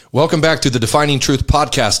Welcome back to the Defining Truth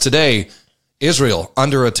podcast. Today, Israel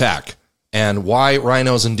under attack and why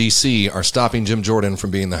rhinos in D.C. are stopping Jim Jordan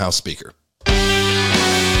from being the House Speaker.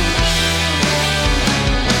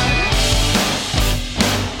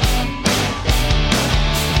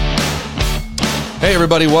 Hey,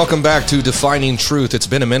 everybody. Welcome back to Defining Truth. It's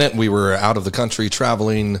been a minute. We were out of the country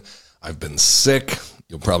traveling. I've been sick.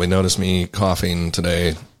 You'll probably notice me coughing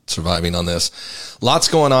today, surviving on this. Lots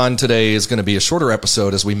going on today. Is going to be a shorter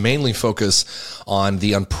episode as we mainly focus on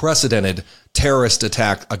the unprecedented terrorist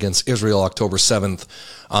attack against Israel October 7th,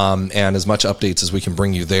 and as much updates as we can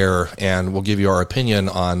bring you there. And we'll give you our opinion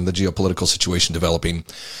on the geopolitical situation developing,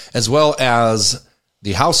 as well as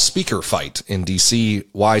the House Speaker fight in D.C.,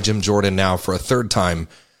 why Jim Jordan now for a third time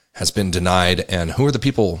has been denied, and who are the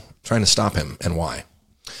people trying to stop him and why.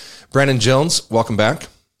 Brandon Jones, welcome back.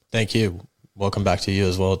 Thank you. Welcome back to you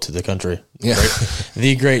as well, to the country. Yeah.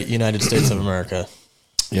 The great United States of America.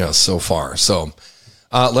 Yeah, so far. So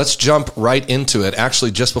let's jump right into it.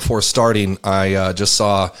 Actually, just before starting, I just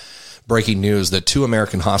saw breaking news that 2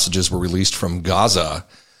 American hostages were released from Gaza.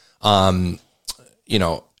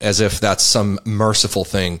 As if that's some merciful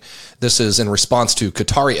thing. This is in response to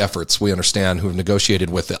Qatari efforts, we understand, who have negotiated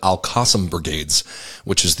with the Al-Qassam brigades,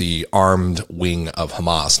 which is the armed wing of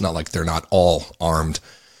Hamas. Not like they're not all armed.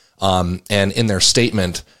 And in their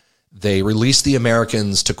statement, they released the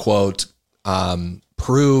Americans to, quote,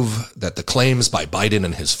 prove that the claims by Biden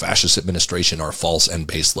and his fascist administration are false and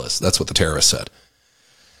baseless. That's what the terrorists said.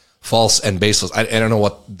 False and baseless. I don't know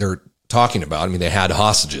what they're talking about. I mean, they had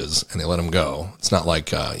hostages and they let them go. It's not like,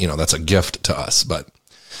 that's a gift to us. But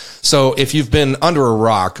so if you've been under a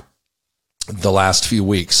rock the last few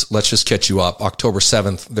weeks, let's just catch you up. October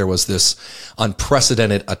 7th, there was this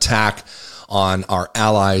unprecedented attack on our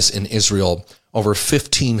allies in Israel. Over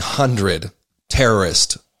 1,500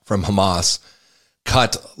 terrorists from Hamas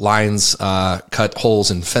cut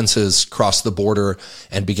holes in fences, crossed the border,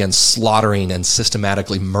 and began slaughtering and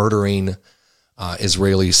systematically murdering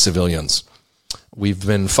Israeli civilians. We've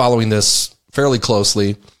been following this fairly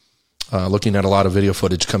closely, looking at a lot of video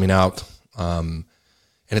footage coming out, and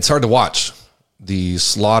it's hard to watch. The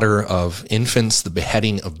slaughter of infants, the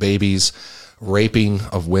beheading of babies, raping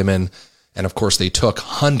of women, and of course they took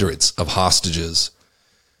hundreds of hostages.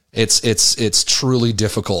 It's truly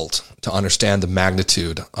difficult to understand the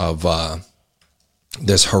magnitude of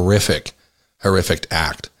this horrific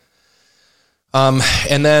act.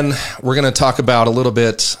 And then we're going to talk about a little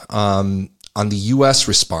bit on the U.S.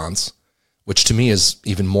 response, which to me is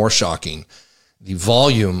even more shocking. The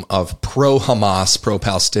volume of pro-Hamas,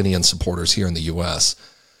 pro-Palestinian supporters here in the U.S.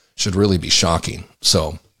 should really be shocking.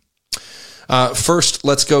 So first,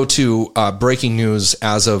 let's go to breaking news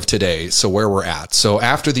as of today, so where we're at. So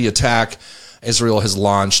after the attack, Israel has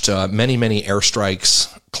launched many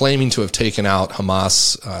airstrikes, claiming to have taken out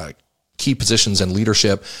Hamas key positions and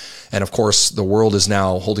leadership. And of course, the world is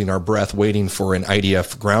now holding our breath, waiting for an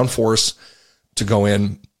IDF ground force to go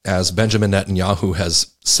in, as Benjamin Netanyahu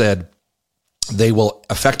has said they will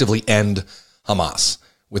effectively end Hamas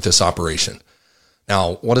with this operation.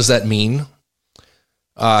 Now, what does that mean?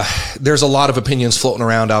 There's a lot of opinions floating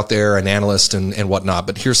around out there and analysts and whatnot,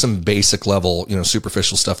 but here's some basic level,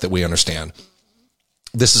 superficial stuff that we understand.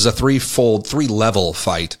 This is a three-level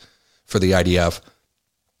fight for the IDF.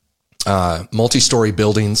 Multi-story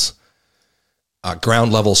buildings,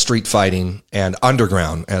 ground level street fighting, and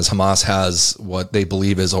underground, as Hamas has what they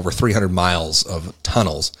believe is over 300 miles of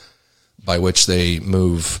tunnels by which they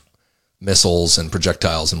move missiles and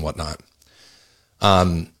projectiles and whatnot.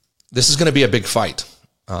 This is going to be a big fight.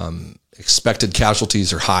 Expected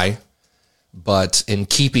casualties are high, but in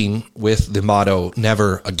keeping with the motto,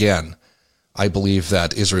 never again, I believe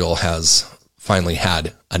that Israel has finally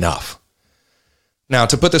had enough. Now,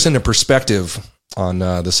 to put this into perspective on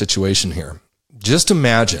the situation here, just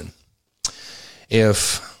imagine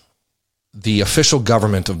if the official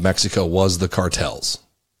government of Mexico was the cartels,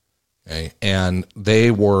 okay, and they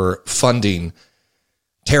were funding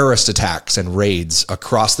terrorist attacks and raids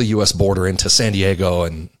across the U.S. border into San Diego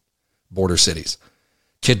and border cities,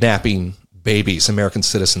 kidnapping babies, American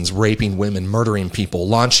citizens, raping women, murdering people,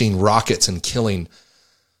 launching rockets and killing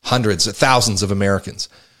hundreds of thousands of Americans.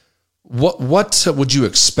 What would you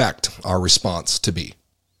expect our response to be?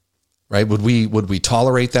 Right? Would we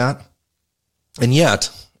tolerate that? And yet,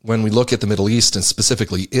 when we look at the Middle East and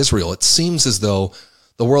specifically Israel, it seems as though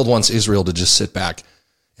the world wants Israel to just sit back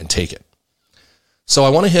and take it. So I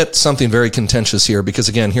want to hit something very contentious here because,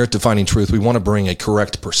 again, here at Defining Truth, we want to bring a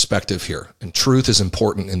correct perspective here. And truth is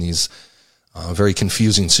important in these very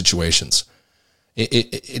confusing situations.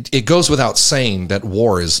 It goes without saying that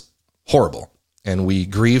war is horrible. and we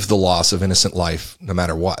grieve the loss of innocent life no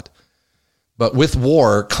matter what. But with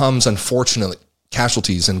war comes, unfortunately,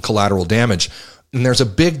 casualties and collateral damage. And there's a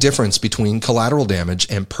big difference between collateral damage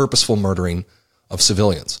and purposeful murdering of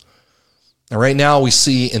civilians. Now, right now, we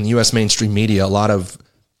see in the U.S. mainstream media a lot of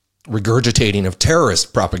regurgitating of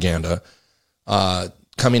terrorist propaganda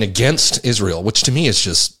coming against Israel, which to me is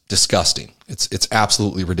just disgusting. It's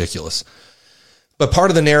absolutely ridiculous. But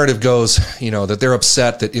part of the narrative goes, that they're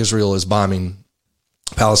upset that Israel is bombing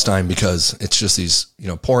Palestine because it's just these,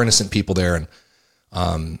 poor innocent people there.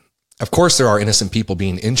 And of course, there are innocent people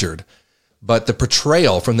being injured, but the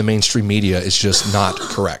portrayal from the mainstream media is just not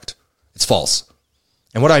correct. It's false.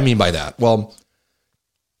 And what do I mean by that? Well,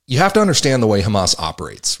 you have to understand the way Hamas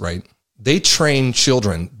operates, right? They train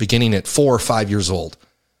children beginning at 4 or 5 years old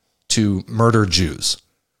to murder Jews.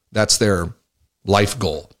 That's their life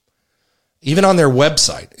goal. Even on their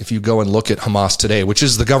website, if you go and look at Hamas today, which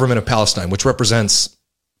is the government of Palestine, which represents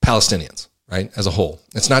Palestinians, right, as a whole.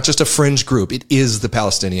 It's not just a fringe group. It is the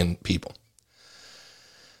Palestinian people.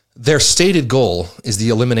 Their stated goal is the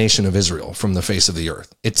elimination of Israel from the face of the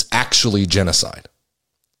earth. It's actually genocide.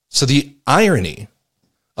 So the irony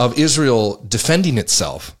of Israel defending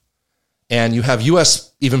itself, and you have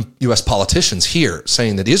even U.S. politicians here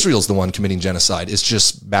saying that Israel's the one committing genocide, is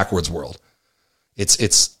just backwards world.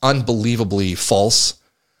 It's unbelievably false.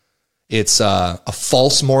 It's a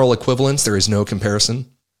false moral equivalence. There is no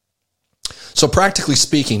comparison. So practically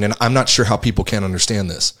speaking, and I'm not sure how people can understand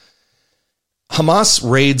this, Hamas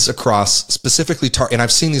raids across specifically, and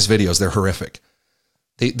I've seen these videos, they're horrific.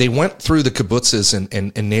 They went through the kibbutzes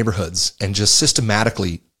and neighborhoods and just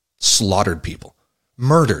systematically slaughtered people,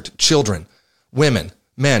 murdered children, women,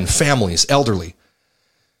 men, families, elderly,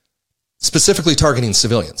 specifically targeting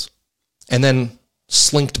civilians, and then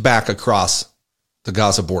slinked back across the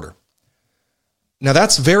Gaza border. Now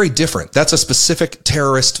that's very different. That's a specific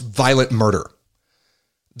terrorist violent murder.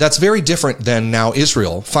 That's very different than now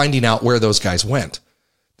Israel finding out where those guys went.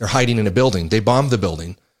 They're hiding in a building. They bombed the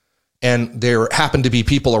building, and there happen to be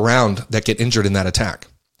people around that get injured in that attack.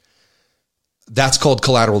 That's called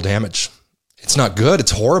collateral damage. It's not good.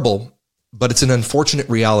 It's horrible, but it's an unfortunate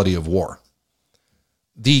reality of war.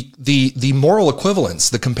 The moral equivalence,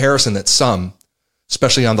 the comparison that some,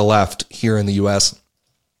 especially on the left here in the U.S.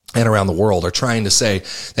 and around the world, are trying to say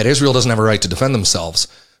that Israel doesn't have a right to defend themselves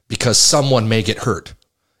because someone may get hurt,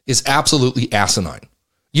 is absolutely asinine.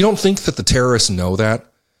 You don't think that the terrorists know that?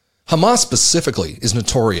 Hamas specifically is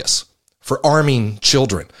notorious for arming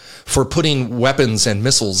children, for putting weapons and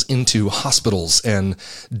missiles into hospitals and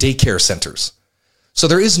daycare centers. So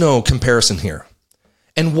there is no comparison here.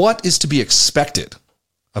 And what is to be expected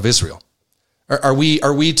of Israel? Are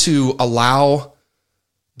we to allow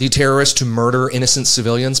the terrorists to murder innocent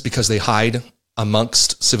civilians because they hide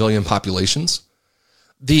amongst civilian populations?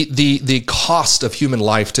 The cost of human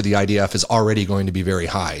life to the IDF is already going to be very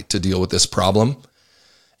high to deal with this problem,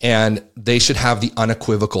 and they should have the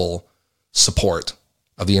unequivocal support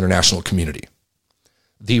of the international community.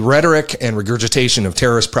 The rhetoric and regurgitation of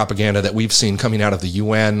terrorist propaganda that we've seen coming out of the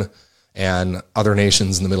UN and other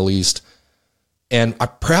nations in the Middle East, and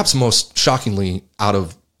perhaps most shockingly out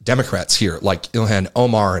of Democrats here, like Ilhan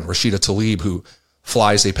Omar and Rashida Tlaib, who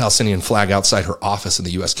flies a Palestinian flag outside her office in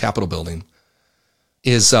the U.S. Capitol building,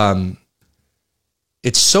 is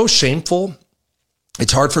it's so shameful.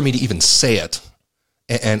 It's hard for me to even say it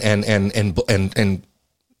and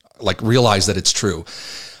like realize that it's true.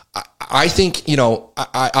 I think,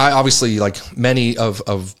 I obviously, like many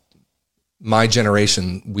of my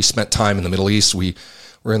generation, we spent time in the Middle East. We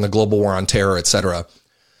were in the global war on terror, et cetera.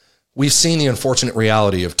 We've seen the unfortunate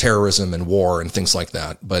reality of terrorism and war and things like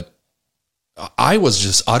that. But I was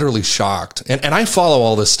just utterly shocked. And I follow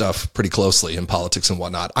all this stuff pretty closely in politics and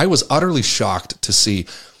whatnot. I was utterly shocked to see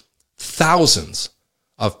thousands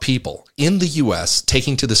of people in the U.S.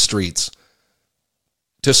 taking to the streets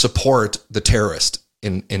to support the terrorist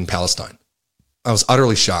in Palestine. I was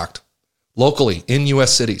utterly shocked. Locally, in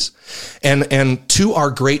U.S. cities. And to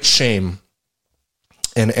our great shame,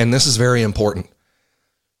 and this is very important,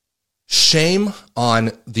 shame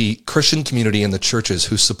on the Christian community and the churches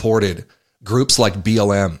who supported groups like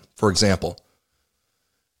BLM, for example.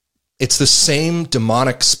 It's the same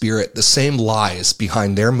demonic spirit, the same lies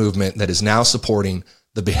behind their movement that is now supporting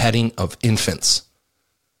the beheading of infants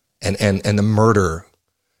and the murder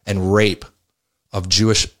and rape of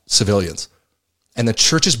Jewish civilians. And the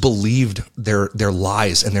churches believed their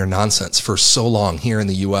lies and their nonsense for so long here in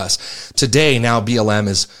the U.S. Today, now BLM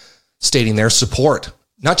is stating their support,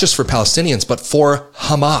 not just for Palestinians, but for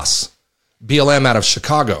Hamas. BLM out of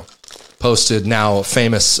Chicago posted now a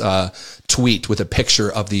famous tweet with a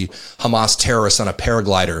picture of the Hamas terrorists on a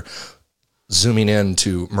paraglider zooming in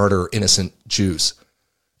to murder innocent Jews.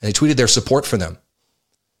 And they tweeted their support for them.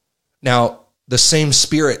 Now, the same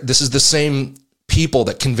spirit, this is the same people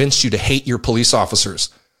that convinced you to hate your police officers.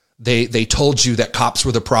 They told you that cops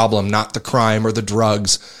were the problem, not the crime or the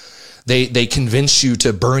drugs. They convinced you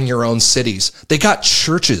to burn your own cities. They got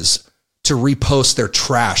churches to repost their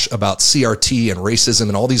trash about CRT and racism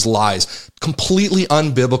and all these lies, completely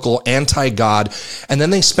unbiblical, anti-God. And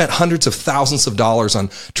then they spent hundreds of thousands of dollars on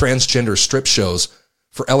transgender strip shows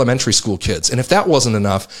for elementary school kids. And if that wasn't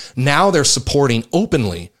enough, now they're supporting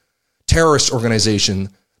openly terrorist organizations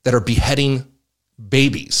that are beheading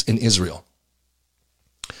babies in Israel.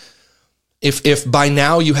 If by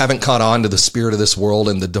now you haven't caught on to the spirit of this world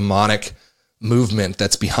and the demonic movement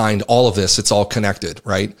that's behind all of this, it's all connected,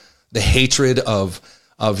 right? The hatred of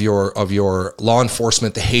your law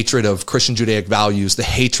enforcement, the hatred of Christian Judaic values, the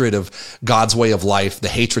hatred of God's way of life, the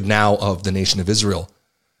hatred now of the nation of Israel.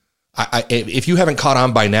 If you haven't caught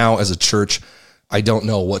on by now as a church, I don't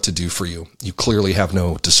know what to do for you. You clearly have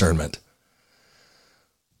no discernment.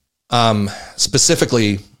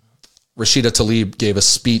 Specifically, Rashida Tlaib gave a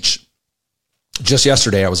speech just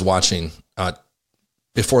yesterday. I was watching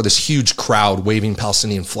before this huge crowd waving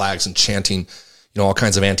Palestinian flags and chanting, all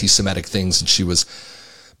kinds of anti-Semitic things. And she was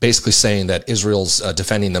basically saying that Israel's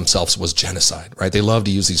defending themselves was genocide, right? They love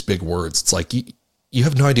to use these big words. It's like, you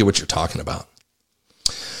have no idea what you're talking about.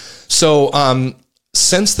 So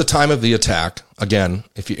since the time of the attack, again,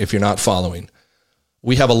 if you're not following,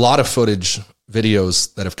 we have a lot of footage,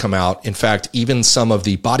 videos that have come out. In fact, even some of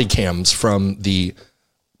the body cams from the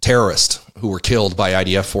terrorists who were killed by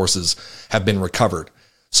IDF forces have been recovered.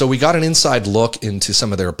 So we got an inside look into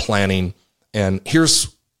some of their planning. And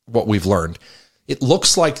here's what we've learned. It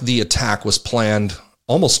looks like the attack was planned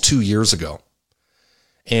almost 2 years ago.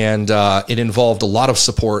 And it involved a lot of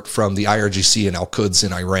support from the IRGC and Al-Quds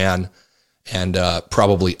in Iran and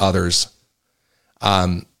probably others.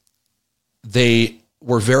 They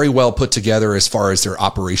were very well put together as far as their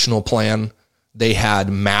operational plan. They had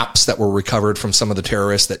maps that were recovered from some of the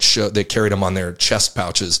terrorists they carried them on their chest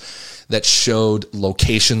pouches that showed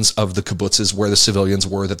locations of the kibbutzes where the civilians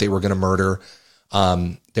were that they were going to murder.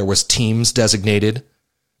 There was teams designated,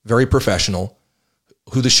 very professional,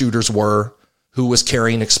 who the shooters were, who was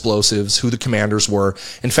carrying explosives, who the commanders were.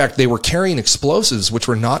 In fact, they were carrying explosives which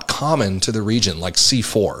were not common to the region, like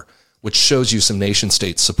C4, which shows you some nation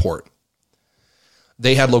state support.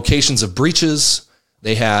 They had locations of breaches.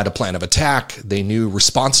 They had a plan of attack. They knew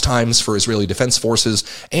response times for Israeli defense forces.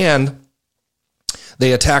 And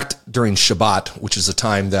they attacked during Shabbat, which is a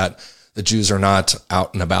time that the Jews are not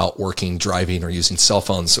out and about working, driving, or using cell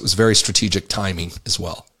phones. So it was very strategic timing as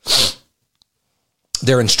well.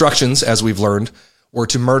 Their instructions, as we've learned, were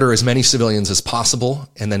to murder as many civilians as possible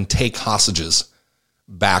and then take hostages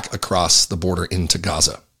back across the border into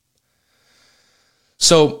Gaza.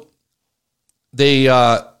 So they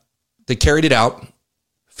carried it out.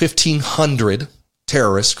 1,500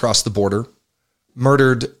 terrorists crossed the border,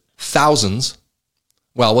 murdered thousands.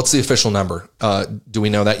 Well, what's the official number? Do we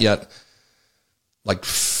know that yet? Like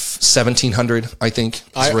 1,700, I think,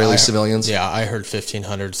 Israeli civilians. Yeah, I heard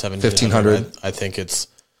 1,500, 1,700. I think it's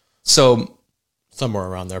so somewhere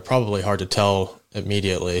around there. Probably hard to tell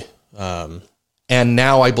immediately. And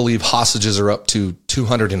now I believe hostages are up to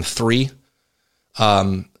 203.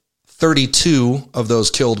 32 of those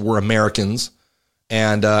killed were Americans.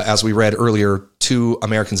 And as we read earlier, 2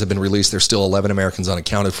 Americans have been released. There's still 11 Americans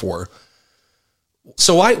unaccounted for.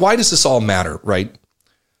 So why does this all matter, right?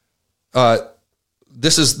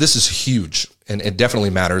 This is huge, and it definitely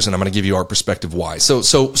matters. And I'm going to give you our perspective why. So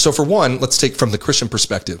for one, let's take from the Christian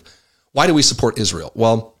perspective. Why do we support Israel?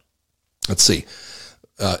 Well, let's see.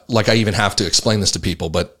 Like I even have to explain this to people,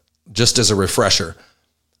 but just as a refresher,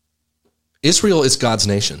 Israel is God's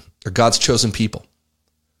nation. They're God's chosen people.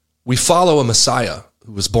 We follow a Messiah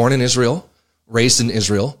who was born in Israel, raised in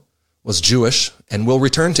Israel, was Jewish, and will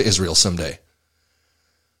return to Israel someday.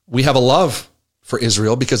 We have a love for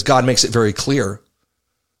Israel because God makes it very clear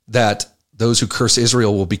that those who curse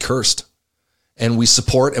Israel will be cursed. And we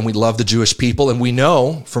support and we love the Jewish people. And we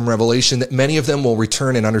know from Revelation that many of them will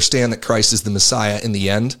return and understand that Christ is the Messiah in the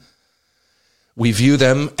end. We view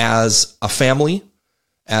them as a family.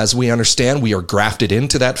 As we understand, we are grafted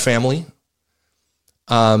into that family.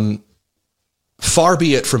 Far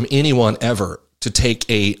be it from anyone ever to take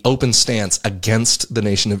an open stance against the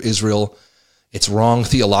nation of Israel. It's wrong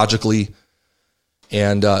theologically.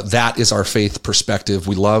 And that is our faith perspective.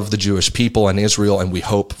 We love the Jewish people and Israel, and we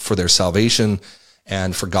hope for their salvation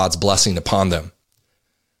and for God's blessing upon them.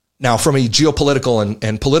 Now, from a geopolitical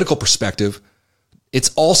and political perspective,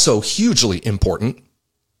 it's also hugely important.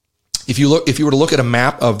 If you were to look at a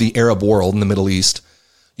map of the Arab world in the Middle East,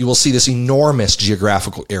 you will see this enormous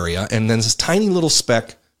geographical area, and then this tiny little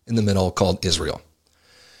speck in the middle called Israel.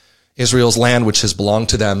 Israel's land, which has belonged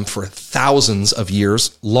to them for thousands of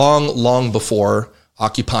years, long before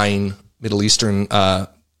occupying Middle Eastern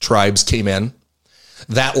tribes came in.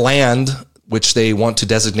 That land, which they want to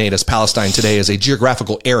designate as Palestine today, is a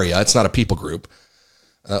geographical area. It's not a people group.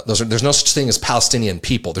 There's no such thing as Palestinian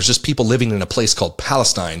people. There's just people living in a place called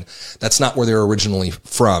Palestine. That's not where they're originally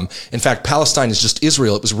from. In fact, Palestine is just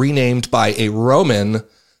Israel. It was renamed by a Roman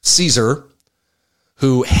Caesar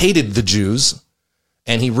who hated the Jews,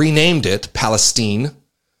 and he renamed it Palestine,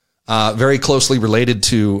 very closely related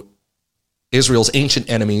to Israel's ancient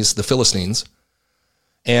enemies, the Philistines.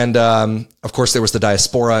 And, of course, there was the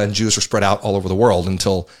diaspora, and Jews were spread out all over the world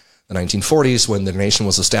until the 1940s when the nation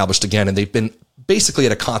was established again. And they've been basically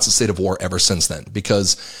at a constant state of war ever since then,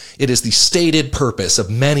 because it is the stated purpose of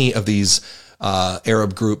many of these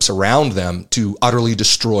Arab groups around them to utterly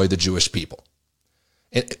destroy the Jewish people.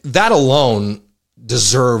 That alone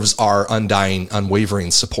deserves our undying,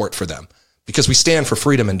 unwavering support for them, because we stand for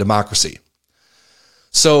freedom and democracy.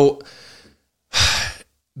 So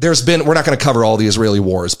we're not going to cover all the Israeli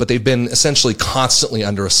wars, but they've been essentially constantly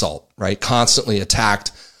under assault, right? Constantly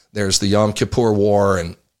attacked. There's the Yom Kippur War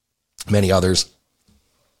and many others.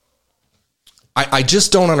 I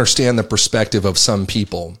just don't understand the perspective of some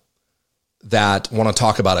people that want to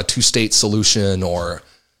talk about a two-state solution or,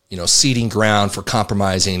 ceding ground for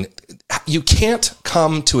compromising. You can't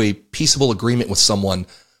come to a peaceable agreement with someone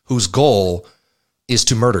whose goal is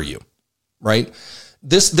to murder you, right?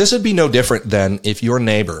 This would be no different than if your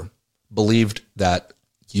neighbor believed that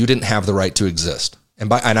you didn't have the right to exist.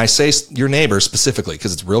 And I say your neighbor specifically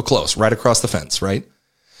because it's real close, right across the fence, right?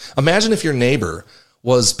 Imagine if your neighbor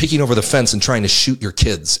was peeking over the fence and trying to shoot your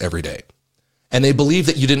kids every day, and they believe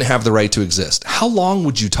that you didn't have the right to exist. How long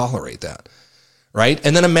would you tolerate that, right?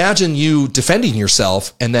 And then imagine you defending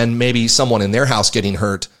yourself, and then maybe someone in their house getting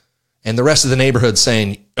hurt, and the rest of the neighborhood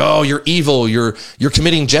saying, "Oh, you're evil. You're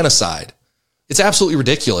committing genocide." It's absolutely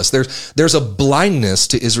ridiculous. There's a blindness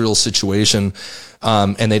to Israel's situation,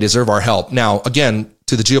 and they deserve our help. Now, again,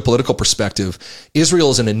 to the geopolitical perspective, Israel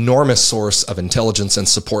is an enormous source of intelligence and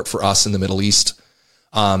support for us in the Middle East,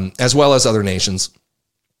 as well as other nations.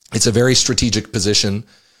 It's a very strategic position.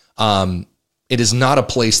 It is not a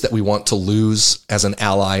place that we want to lose as an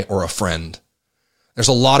ally or a friend. There's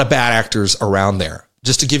a lot of bad actors around there.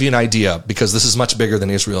 Just to give you an idea, because this is much bigger than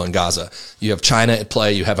Israel and Gaza. You have China at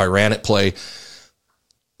play. You have Iran at play.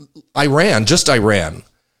 Iran,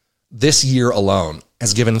 this year alone,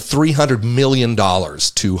 has given $300 million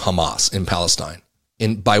to Hamas in Palestine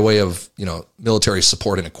by way of, military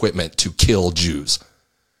support and equipment to kill Jews.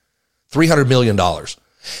 $300 million.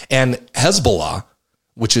 And Hezbollah,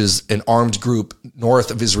 which is an armed group north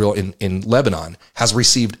of Israel in Lebanon, has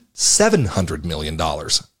received $700 million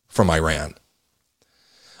from Iran.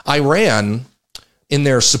 Iran, in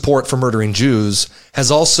their support for murdering Jews, has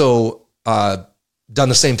also done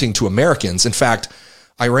the same thing to Americans. In fact,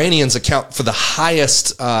 Iranians account for the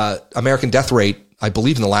highest American death rate, I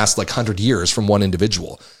believe, in the last 100 years from one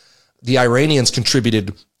individual. The Iranians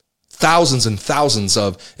contributed thousands and thousands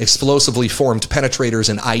of explosively formed penetrators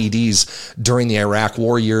and IEDs during the Iraq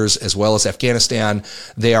war years, as well as Afghanistan.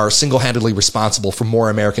 They are single-handedly responsible for more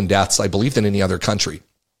American deaths, I believe, than any other country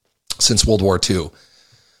since World War II.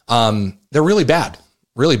 They're really bad.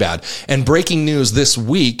 And breaking news this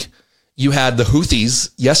week, you had the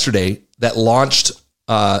Houthis yesterday that launched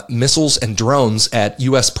missiles and drones at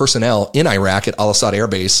U.S. personnel in Iraq at Al-Assad Air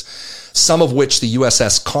Base, some of which the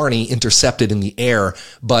USS Carney intercepted in the air.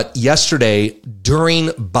 But yesterday, during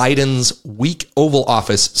Biden's week Oval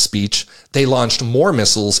Office speech, they launched more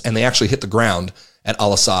missiles, and they actually hit the ground at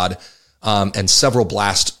Al-Assad, and several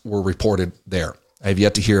blasts were reported there. I have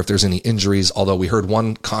yet to hear if there's any injuries, although we heard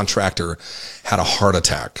one contractor had a heart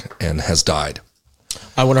attack and has died.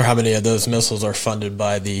 I wonder how many of those missiles are funded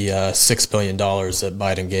by the $6 billion that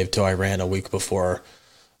Biden gave to Iran a week before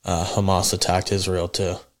Hamas attacked Israel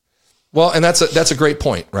too. Well, and that's a great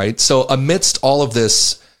point, right? So amidst all of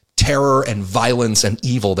this terror and violence and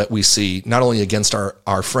evil that we see, not only against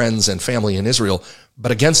our friends and family in Israel,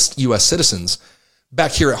 but against U.S. citizens,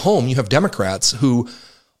 back here at home, you have Democrats who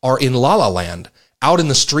are in La La Land, out in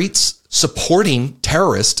the streets supporting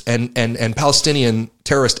terrorist and Palestinian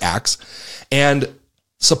terrorist acts, and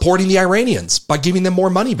supporting the Iranians by giving them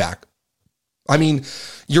more money back. I mean,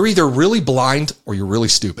 you're either really blind or you're really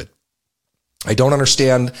stupid. I don't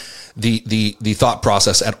understand the thought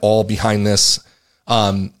process at all behind this.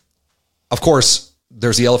 Of course,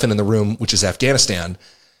 there's the elephant in the room, which is Afghanistan.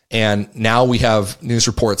 And now we have news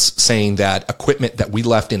reports saying that equipment that we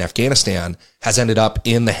left in Afghanistan has ended up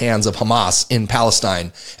in the hands of Hamas in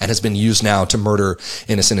Palestine and has been used now to murder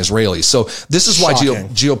innocent Israelis. So this is why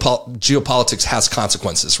geopolitics has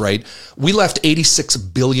consequences, right? We left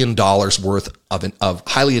 $86 billion worth of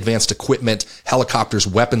highly advanced equipment, helicopters,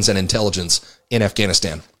 weapons, and intelligence in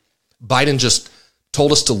Afghanistan. Biden just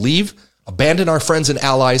told us to leave, abandon our friends and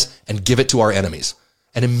allies, and give it to our enemies.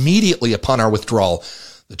 And immediately upon our withdrawal,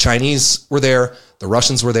 the Chinese were there, the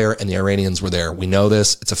Russians were there, and the Iranians were there. We know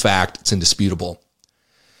this. It's a fact. It's indisputable.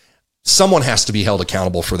 Someone has to be held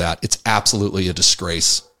accountable for that. It's absolutely a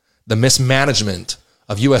disgrace. The mismanagement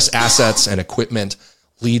of U.S. assets and equipment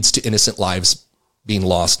leads to innocent lives being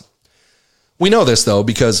lost. We know this, though,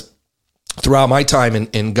 because throughout my time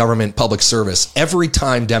in government public service, every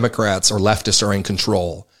time Democrats or leftists are in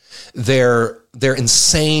control, their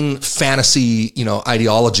insane fantasy,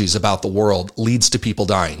 ideologies about the world leads to people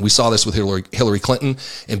dying. We saw this with Hillary Clinton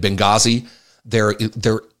in Benghazi. Their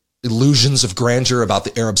illusions of grandeur about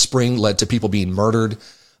the Arab Spring led to people being murdered.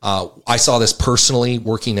 I saw this personally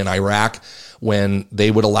working in Iraq when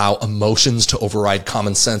they would allow emotions to override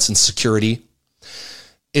common sense and security.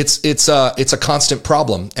 It's a constant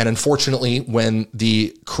problem. And unfortunately, when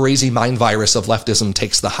the crazy mind virus of leftism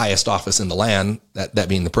takes the highest office in the land, that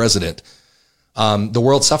being the president, the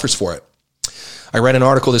world suffers for it. I read an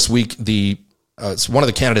article this week. It's one of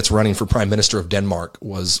the candidates running for prime minister of Denmark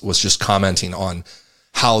was just commenting on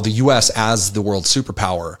how the U.S. as the world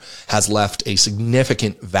superpower has left a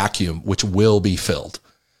significant vacuum, which will be filled.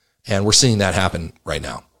 And we're seeing that happen right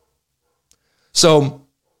now. So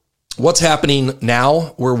what's happening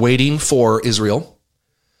now? We're waiting for Israel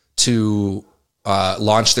to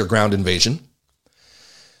launch their ground invasion.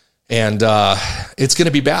 And it's going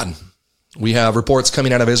to be bad. We have reports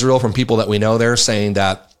coming out of Israel from people that we know there saying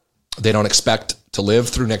that they don't expect to live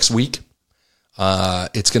through next week.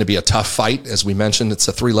 It's going to be a tough fight. As we mentioned, it's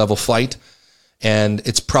a 3-level fight. And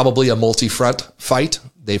it's probably a multi-front fight.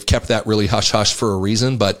 They've kept that really hush-hush for a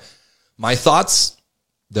reason. But my thoughts,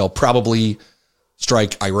 they'll probably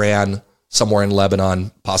strike Iran, somewhere in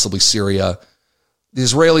Lebanon, possibly Syria. The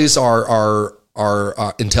Israelis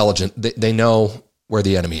are intelligent. They know where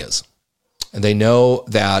the enemy is. And they know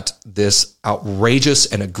that this outrageous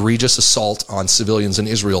and egregious assault on civilians in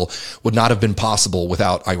Israel would not have been possible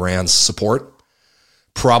without Iran's support.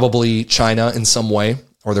 Probably China in some way,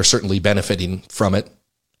 or they're certainly benefiting from it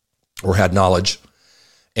or had knowledge.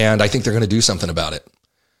 And I think they're going to do something about it.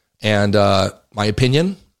 And my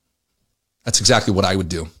opinion, that's exactly what I would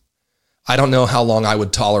do. I don't know how long I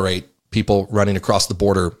would tolerate people running across the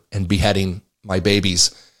border and beheading my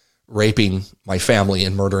babies, raping my family,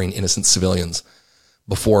 and murdering innocent civilians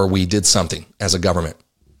before we did something as a government.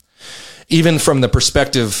 Even from the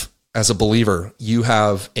perspective as a believer, you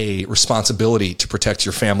have a responsibility to protect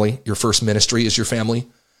your family. Your first ministry is your family,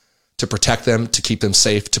 to protect them, to keep them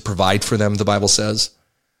safe, to provide for them, the Bible says.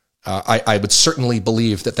 I would certainly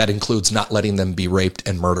believe that includes not letting them be raped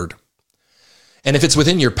and murdered. And if it's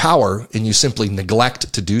within your power and you simply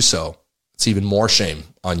neglect to do so, it's even more shame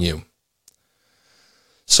on you.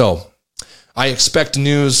 So I expect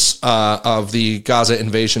news of the Gaza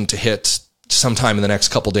invasion to hit sometime in the next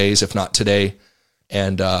couple days, if not today,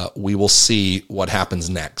 and we will see what happens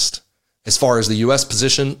next. As far as the U.S.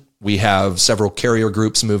 position, we have several carrier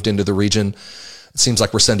groups moved into the region. It seems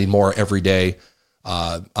like we're sending more every day.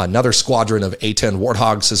 Another squadron of A-10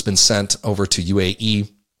 Warthogs has been sent over to UAE.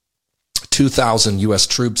 2,000 U.S.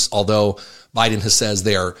 troops, although Biden has says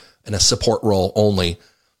they are in a support role only,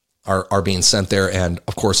 are being sent there. And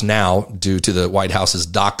of course now, due to the White House's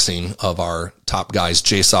doxing of our top guys,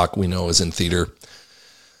 JSOC, we know is in theater.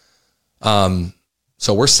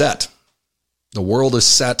 So we're set. The world is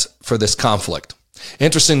set for this conflict.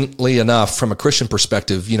 Interestingly enough, from a Christian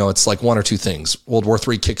perspective, it's like one or two things. World War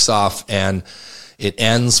III kicks off and it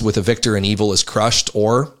ends with a victor and evil is crushed,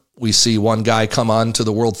 or we see one guy come on to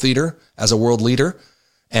the world theater as a world leader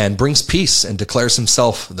and brings peace and declares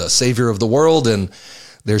himself the savior of the world, and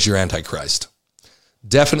there's your Antichrist.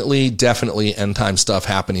 Definitely end time stuff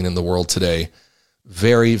happening in the world today.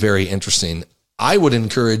 Very, very interesting. I would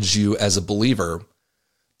encourage you as a believer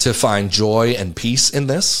to find joy and peace in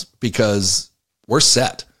this, because we're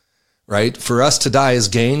set, right? For us to die is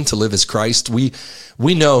gain, to live is Christ. We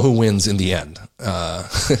know who wins in the end.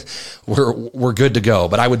 We're good to go.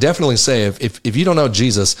 But I would definitely say if you don't know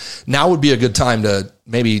Jesus, now would be a good time to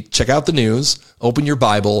maybe check out the news, open your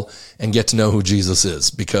Bible, and get to know who Jesus is,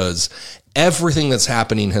 because everything that's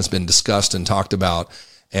happening has been discussed and talked about.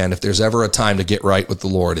 And if there's ever a time to get right with the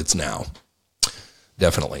Lord, it's now.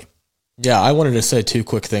 Definitely. Yeah, I wanted to say two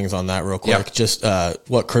quick things on that real quick. Yeah. Just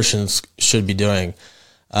what Christians should be doing.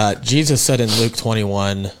 Jesus said in Luke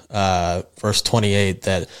 21, verse 28,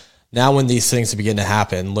 that now when these things begin to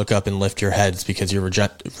happen, look up and lift your heads because your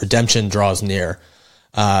redemption draws near.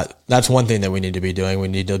 That's one thing that we need to be doing. We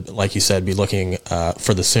need to, like you said, be looking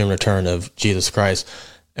for the soon return of Jesus Christ.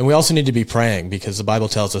 And we also need to be praying because the Bible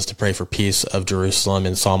tells us to pray for peace of Jerusalem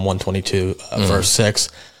in Psalm 122, verse 6.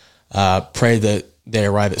 Pray that they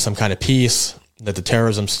arrive at some kind of peace, that the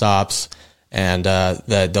terrorism stops, and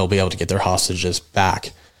that they'll be able to get their hostages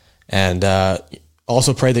back. And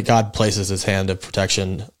also pray that God places his hand of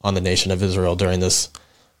protection on the nation of Israel during this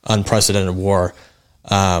unprecedented war.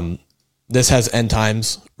 This has end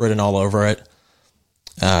times written all over it.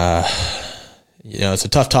 It's a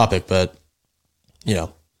tough topic, but,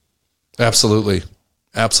 Absolutely.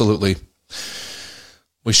 Absolutely.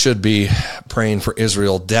 We should be praying for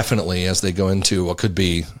Israel definitely as they go into what could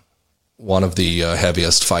be one of the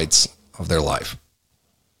heaviest fights of their life.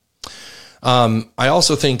 I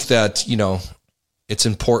also think that, it's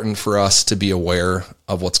important for us to be aware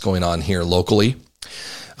of what's going on here locally.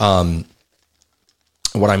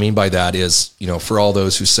 What I mean by that is, for all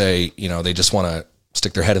those who say, they just want to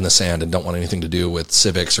stick their head in the sand and don't want anything to do with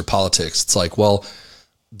civics or politics. It's like, well,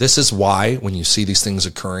 this is why when you see these things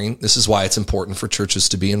occurring, this is why it's important for churches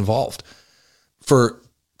to be involved, for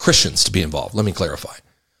Christians to be involved. Let me clarify.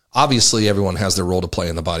 Obviously, everyone has their role to play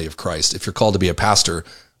in the body of Christ. If you're called to be a pastor,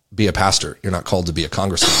 be a pastor. You're not called to be a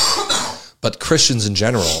congressman. But Christians in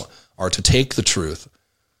general are to take the truth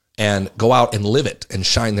and go out and live it and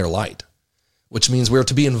shine their light, which means we're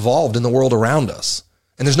to be involved in the world around us.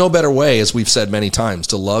 And there's no better way, as we've said many times,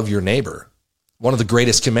 to love your neighbor, one of the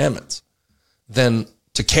greatest commandments, than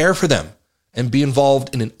to care for them and be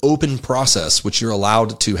involved in an open process, which you're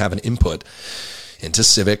allowed to have an input into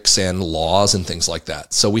civics and laws and things like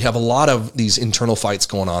that. So we have a lot of these internal fights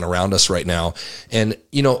going on around us right now. And,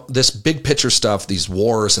 this big picture stuff, these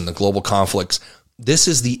wars and the global conflicts, this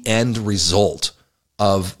is the end result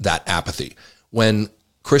of that apathy. When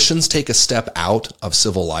Christians take a step out of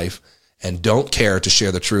civil life and don't care to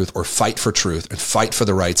share the truth or fight for truth and fight for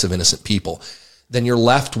the rights of innocent people, then you're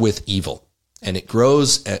left with evil. And it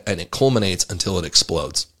grows and it culminates until it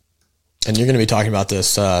explodes. And you're going to be talking about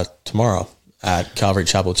this tomorrow at Calvary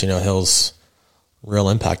Chapel, Chino Hills Real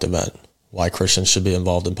Impact event, why Christians should be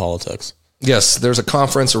involved in politics. Yes, there's a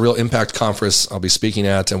conference, a Real Impact conference I'll be speaking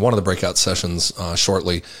at, and one of the breakout sessions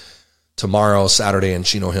shortly tomorrow, Saturday in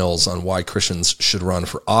Chino Hills on why Christians should run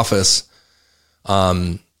for office.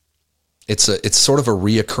 It's sort of a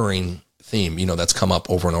reoccurring theme, that's come up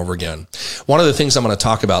over and over again. One of the things I'm going to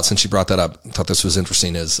talk about, since you brought that up, I thought this was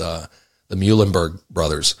interesting, is the Muhlenberg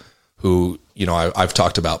brothers, who, I've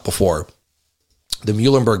talked about before. The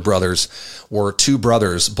Muhlenberg brothers were two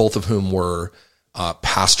brothers, both of whom were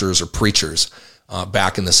pastors or preachers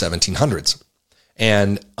back in the 1700s.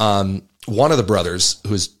 And one of the brothers,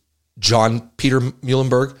 who is John Peter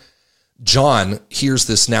Muhlenberg, John hears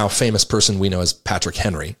this now famous person we know as Patrick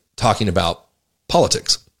Henry talking about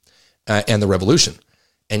politics and the revolution.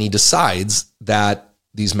 And he decides that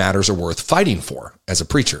these matters are worth fighting for as a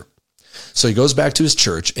preacher. So he goes back to his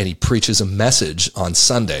church and he preaches a message on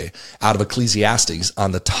Sunday out of Ecclesiastes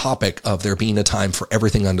on the topic of there being a time for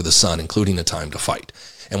everything under the sun, including a time to fight.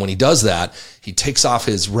 And when he does that, he takes off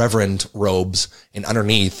his reverend robes, and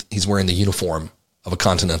underneath he's wearing the uniform of a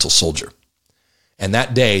continental soldier. And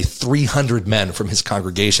that day, 300 men from his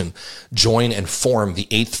congregation join and form the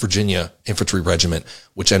 8th Virginia Infantry Regiment,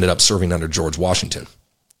 which ended up serving under George Washington.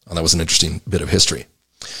 Well, that was an interesting bit of history.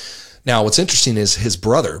 Now, what's interesting is his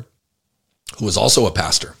brother, who was also a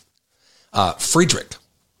pastor, Friedrich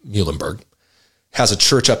Muhlenberg, has a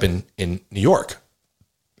church up in New York.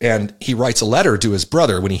 And he writes a letter to his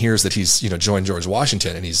brother when he hears that he's, joined George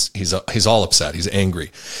Washington, and he's all upset. He's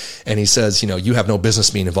angry. And he says, you have no business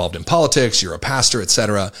being involved in politics. You're a pastor,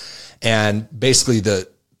 etc. And basically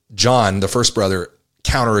John, the first brother,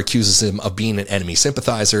 counter accuses him of being an enemy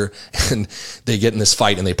sympathizer, and they get in this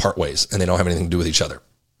fight and they part ways and they don't have anything to do with each other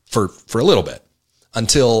for a little bit,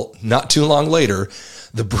 until not too long later,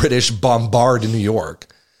 the British bombard New York.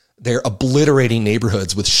 They're obliterating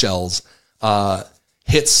neighborhoods with shells,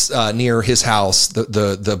 hits near his house,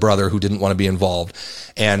 the brother who didn't want to be involved.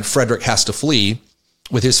 And Frederick has to flee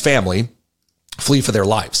with his family, flee for their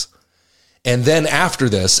lives. And then after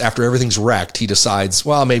this, after everything's wrecked, he decides,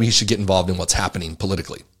 well, maybe he should get involved in what's happening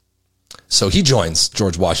politically. So he joins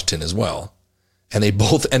George Washington as well. And they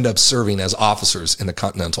both end up serving as officers in the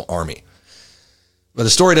Continental Army. But the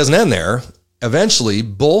story doesn't end there. Eventually,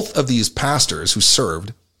 both of these pastors who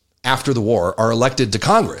served after the war are elected to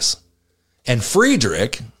Congress. And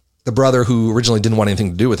Friedrich the brother who originally didn't want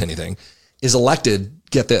anything to do with anything, is elected,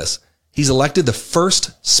 get this, he's elected the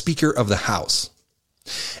first Speaker of the House.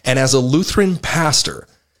 And as a Lutheran pastor,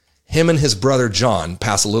 him and his brother John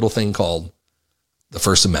pass a little thing called the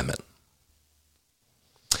First Amendment.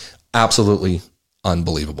 Absolutely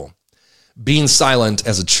unbelievable. Being silent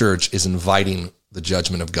as a church is inviting the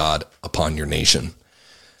judgment of God upon your nation.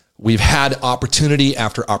 We've had opportunity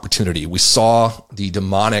after opportunity. We saw the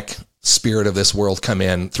demonic spirit of this world come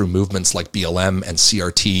in through movements like BLM and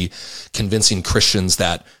CRT, convincing Christians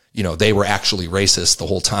that, they were actually racist the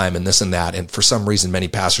whole time and this and that. And for some reason, many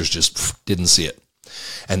pastors just didn't see it.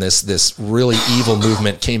 And this really evil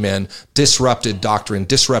movement came in, disrupted doctrine,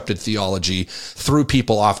 disrupted theology, threw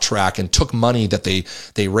people off track, and took money that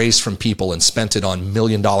they raised from people and spent it on $1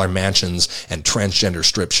 million mansions and transgender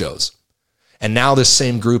strip shows. And now this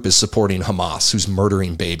same group is supporting Hamas, who's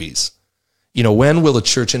murdering babies. When will the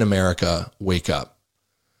church in America wake up?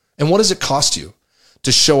 And what does it cost you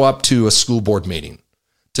to show up to a school board meeting,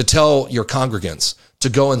 to tell your congregants to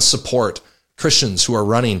go and support Christians who are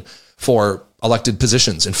running for elected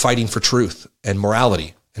positions and fighting for truth and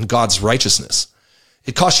morality and God's righteousness?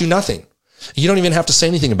 It costs you nothing. You don't even have to say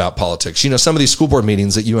anything about politics. Some of these school board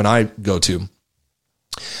meetings that you and I go to,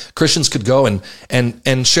 Christians could go and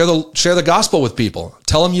share the gospel with people.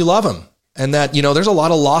 Tell them you love them. And that, there's a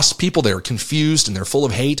lot of lost people there, confused, and they're full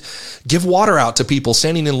of hate. Give water out to people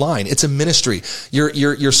standing in line. It's a ministry.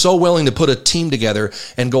 You're so willing to put a team together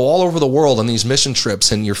and go all over the world on these mission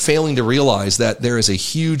trips, and you're failing to realize that there is a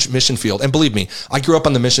huge mission field. And believe me, I grew up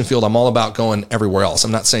on the mission field. I'm all about going everywhere else.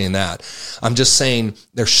 I'm not saying that. I'm just saying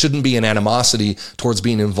there shouldn't be an animosity towards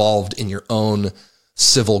being involved in your own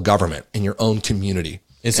civil government, in your own community.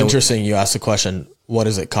 It's interesting you asked the question, what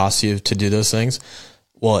does it cost you to do those things?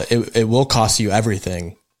 Well, it will cost you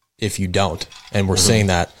everything if you don't. And we're seeing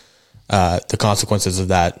that, the consequences of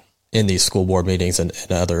that in these school board meetings and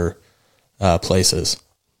other places.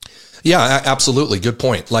 Yeah, absolutely. Good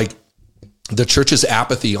point. Like the church's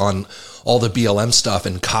apathy on all the BLM stuff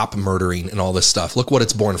and cop murdering and all this stuff. Look what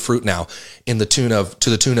it's borne fruit now to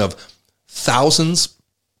the tune of thousands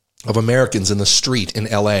of Americans in the street in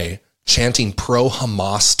LA chanting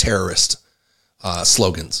pro-Hamas terrorist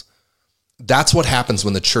slogans. That's what happens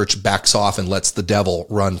when the church backs off and lets the devil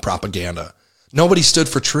run propaganda. Nobody stood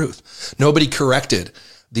for truth. Nobody corrected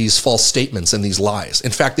these false statements and these lies. In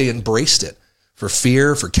fact, they embraced it for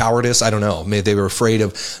fear, for cowardice. I don't know. Maybe they were afraid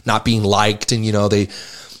of not being liked, and they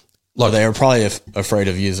were probably afraid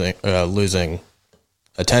of losing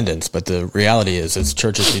attendance. But the reality is, it's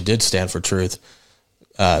churches who did stand for truth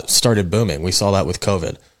started booming. We saw that with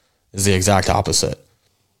COVID. It's the exact opposite.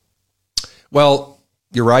 Well,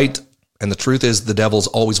 you're right. And the truth is, the devil's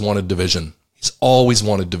always wanted division. He's always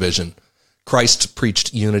wanted division. Christ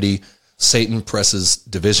preached unity. Satan presses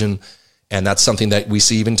division. And that's something that we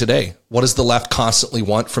see even today. What does the left constantly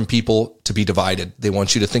want from people? To be divided. They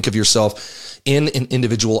want you to think of yourself in an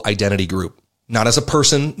individual identity group. Not as a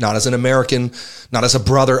person, not as an American, not as a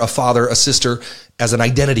brother, a father, a sister, as an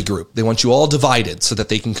identity group. They want you all divided so that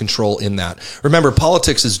they can control in that. Remember,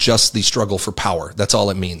 politics is just the struggle for power. That's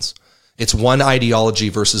all it means. It's one ideology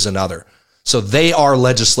versus another. So they are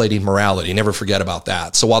legislating morality. Never forget about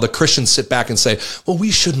that. So while the Christians sit back and say, well,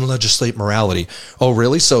 we shouldn't legislate morality. Oh,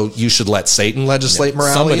 really? So you should let Satan legislate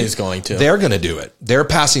morality? Somebody's going to. They're going to do it. They're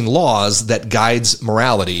passing laws that guides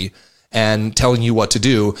morality and telling you what to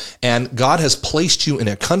do. And God has placed you in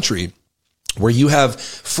a country where you have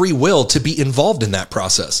free will to be involved in that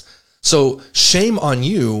process. So shame on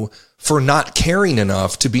you for not caring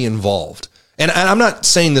enough to be involved. And I'm not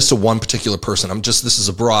saying this to one particular person. This is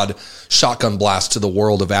a broad shotgun blast to the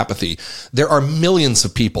world of apathy. There are millions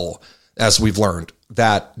of people, as we've learned,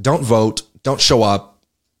 that don't vote, don't show up,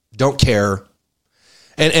 don't care.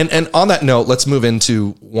 And on that note, let's move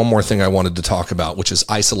into one more thing I wanted to talk about, which is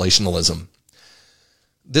isolationism.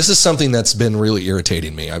 This is something that's been really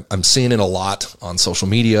irritating me. I'm seeing it a lot on social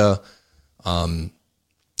media.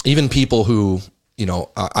 Even people who,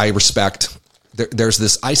 I respect. There's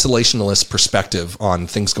this isolationist perspective on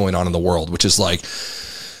things going on in the world, which is like,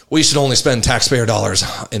 we should only spend taxpayer dollars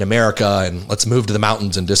in America and let's move to the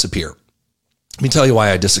mountains and disappear. Let me tell you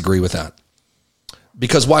why I disagree with that.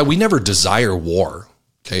 Because why we never desire war.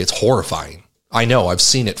 Okay. It's horrifying. I know, I've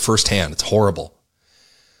seen it firsthand. It's horrible.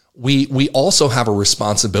 We also have a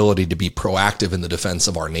responsibility to be proactive in the defense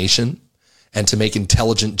of our nation and to make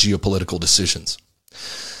intelligent geopolitical decisions.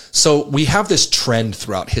 So we have this trend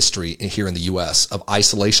throughout history here in the U.S. of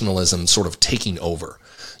isolationism sort of taking over.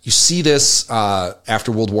 You see this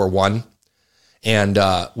after World War I, and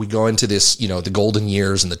we go into this, the golden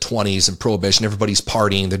years in the 20s and Prohibition. Everybody's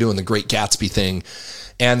partying. They're doing the Great Gatsby thing.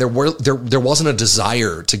 And there wasn't a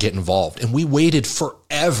desire to get involved. And we waited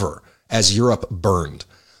forever as Europe burned.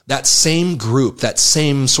 That same group, that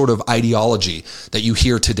same sort of ideology that you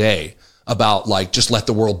hear today about like, just let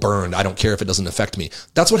the world burn. I don't care if it doesn't affect me.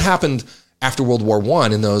 That's what happened after World War I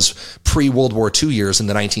in those pre-World War II years in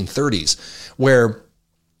the 1930s, where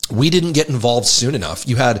we didn't get involved soon enough.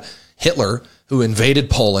 You had Hitler, who invaded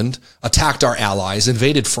Poland, attacked our allies,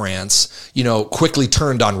 invaded France, quickly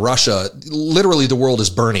turned on Russia. Literally, the world is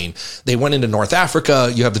burning. They went into North Africa.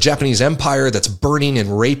 You have the Japanese Empire that's burning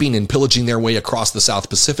and raping and pillaging their way across the South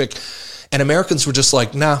Pacific. And Americans were just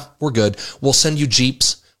like, nah, we're good. We'll send you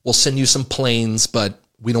Jeeps. We'll send you some planes, but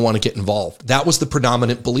we don't want to get involved. That was the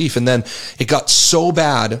predominant belief. And then it got so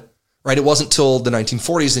bad, right? It wasn't till the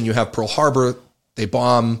 1940s, and you have Pearl Harbor, they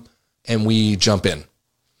bomb, and we jump in.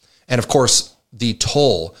 And of course, the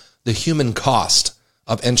toll, the human cost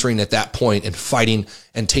of entering at that point and fighting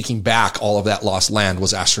and taking back all of that lost land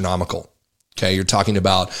was astronomical. Okay, you're talking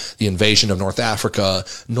about the invasion of North Africa,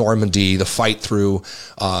 Normandy, the fight through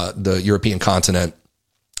the European continent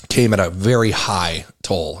came at a very high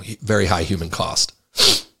toll, very high human cost.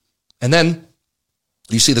 And then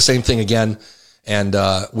you see the same thing again, and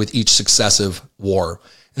with each successive war.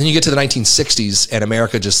 And then you get to the 1960s, and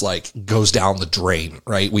America just like goes down the drain,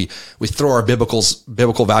 right? We throw our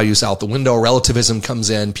biblical values out the window. Relativism comes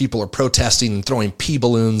in. People are protesting and throwing pea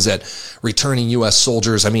balloons at returning U.S.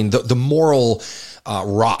 soldiers. I mean, the moral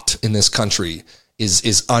rot in this country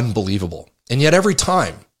is unbelievable. And yet every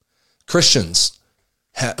time Christians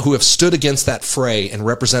who have stood against that fray and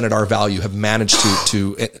represented our value have managed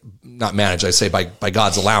to not manage, I say by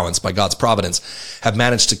God's allowance, by God's providence, have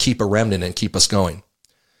managed to keep a remnant and keep us going.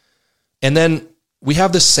 And then we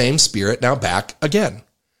have this same spirit now back again,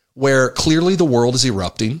 where clearly the world is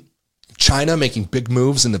erupting. China making big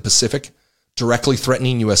moves in the Pacific, directly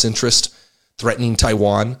threatening U.S. interest, threatening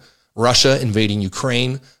Taiwan, Russia invading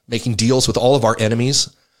Ukraine, making deals with all of our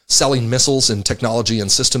enemies, selling missiles and technology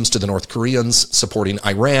and systems to the North Koreans, supporting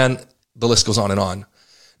Iran. The list goes on and on.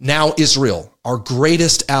 Now Israel, our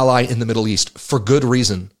greatest ally in the Middle East, for good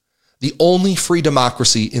reason, the only free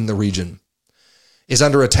democracy in the region, is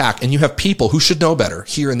under attack. And you have people who should know better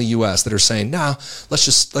here in the U.S. that are saying, nah, let's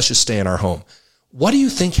just stay in our home. What do you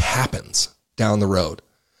think happens down the road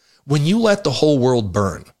when you let the whole world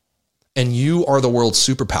burn and you are the world's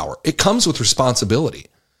superpower? It comes with responsibility.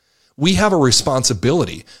 We have a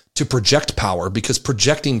responsibility to project power, because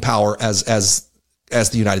projecting power as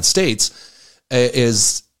the United States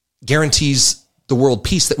guarantees the world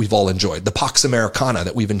peace that we've all enjoyed, the Pax Americana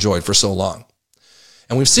that we've enjoyed for so long.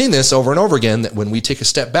 And we've seen this over and over again, that when we take a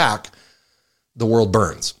step back, the world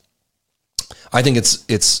burns. I think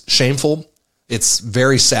it's shameful. It's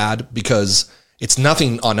very sad, because it's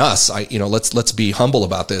nothing on us. Let's be humble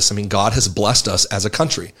about this. I mean, God has blessed us as a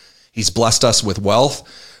country. He's blessed us with wealth,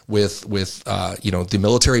 with the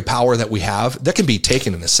military power that we have that can be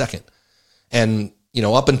taken in a second. And,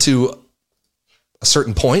 up until a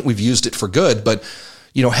certain point, we've used it for good, but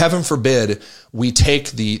heaven forbid we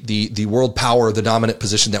take the world power, the dominant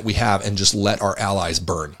position that we have, and just let our allies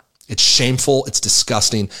burn. It's shameful. It's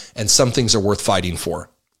disgusting. And some things are worth fighting for.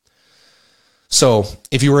 So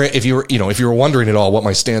if you were wondering at all what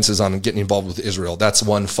my stance is on getting involved with Israel, that's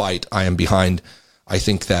one fight I am behind. I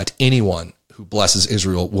think that anyone who blesses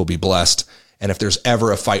Israel will be blessed. And if there's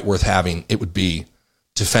ever a fight worth having, it would be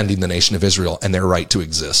defending the nation of Israel and their right to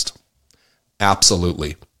exist.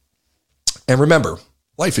 Absolutely. And remember,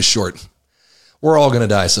 life is short. We're all going to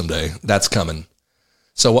die someday. That's coming.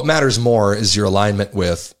 So what matters more is your alignment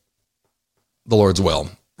with the Lord's will,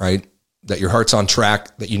 right? That your heart's on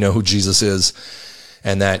track, that you know who Jesus is,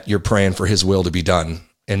 and that you're praying for his will to be done.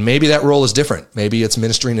 And maybe that role is different. Maybe it's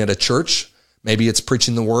ministering at a church. Maybe it's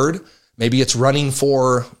preaching the word. Maybe it's running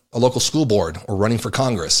for a local school board or running for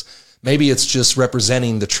Congress. Maybe it's just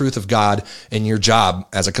representing the truth of God in your job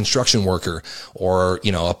as a construction worker or,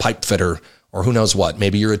 a pipe fitter, or who knows what.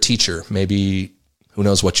 Maybe you're a teacher. Maybe who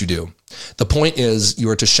knows what you do. The point is, you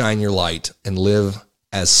are to shine your light and live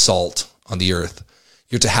as salt on the earth.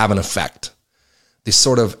 You're to have an effect. This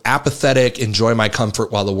sort of apathetic, enjoy my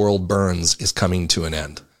comfort while the world burns is coming to an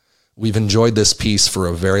end. We've enjoyed this peace for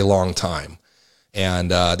a very long time. And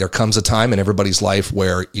there comes a time in everybody's life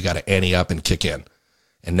where you got to ante up and kick in.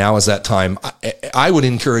 And now is that time. I would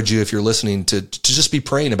encourage you, if you're listening, to just be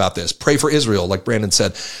praying about this. Pray for Israel, like Brandon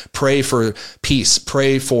said. Pray for peace.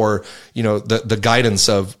 Pray for, the guidance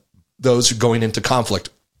of those who are going into conflict.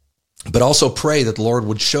 But also pray that the Lord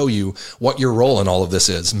would show you what your role in all of this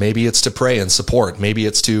is. Maybe it's to pray and support. Maybe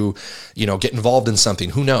it's to, get involved in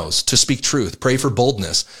something. Who knows? To speak truth. Pray for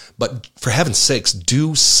boldness. But for heaven's sakes,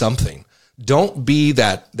 do something. Don't be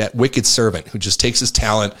that wicked servant who just takes his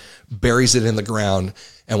talent, buries it in the ground,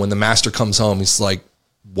 and when the master comes home, he's like,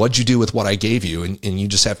 what'd you do with what I gave you? And you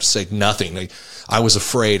just have to say nothing. I was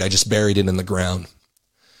afraid. I just buried it in the ground.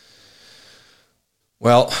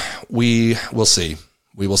 Well, we will see.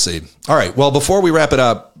 We will see. All right. Well, before we wrap it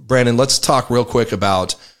up, Brandon, let's talk real quick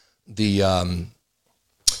about the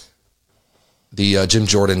Jim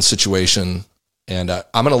Jordan situation. And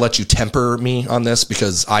I'm going to let you temper me on this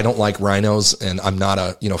because I don't like rhinos and I'm not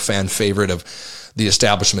a fan favorite of the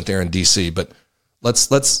establishment there in DC. But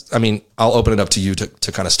let's. I mean, I'll open it up to you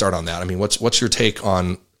to kind of start on that. I mean, what's your take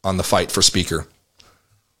on the fight for Speaker?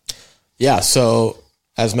 Yeah. So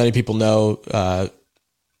as many people know,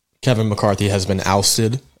 Kevin McCarthy has been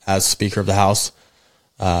ousted as Speaker of the House.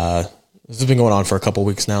 This has been going on for a couple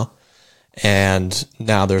weeks now, and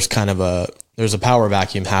now there's kind of a power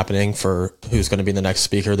vacuum happening for who's going to be the next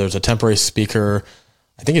speaker. There's a temporary speaker.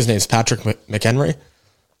 I think his name's Patrick McHenry.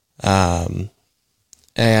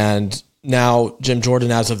 And now Jim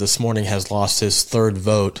Jordan, as of this morning, has lost his third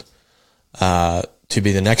vote to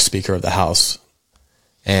be the next Speaker of the House.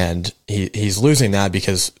 And he's losing that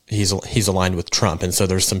because he's aligned with Trump. And so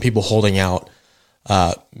there's some people holding out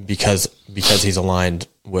because he's aligned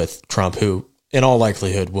with Trump, who in all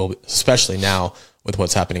likelihood will, especially now with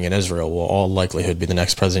what's happening in Israel, will all likelihood be the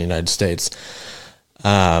next president of the United States.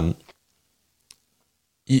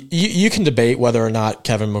 You can debate whether or not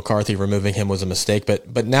Kevin McCarthy removing him was a mistake,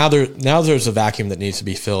 but now there's a vacuum that needs to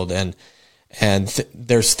be filled, and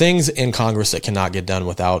there's things in Congress that cannot get done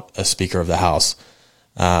without a Speaker of the House.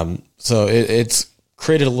 So it's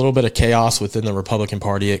created a little bit of chaos within the Republican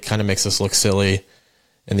Party. It kind of makes us look silly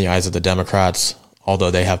in the eyes of the Democrats,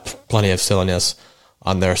 although they have plenty of silliness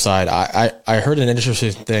on their side. I heard an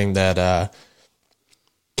interesting thing that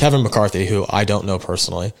Kevin McCarthy, who I don't know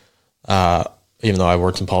personally, even though I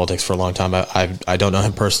worked in politics for a long time, I don't know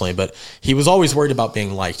him personally, but he was always worried about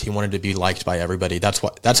being liked. He wanted to be liked by everybody.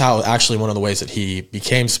 That's how actually one of the ways that he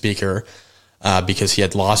became Speaker, because he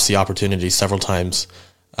had lost the opportunity several times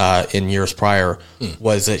in years prior,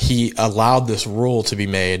 was that he allowed this rule to be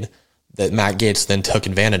made that Matt Gaetz then took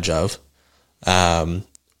advantage of,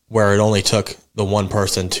 where it only took the one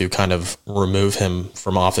person to kind of remove him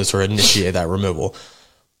from office or initiate that removal.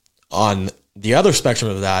 On the other spectrum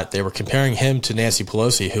of that, they were comparing him to Nancy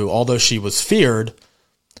Pelosi, who, although she was feared,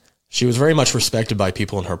 she was very much respected by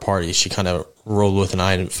people in her party. She kind of ruled with an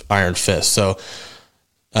iron fist. So,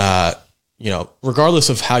 regardless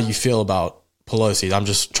of how you feel about Pelosi, I'm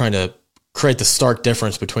just trying to create the stark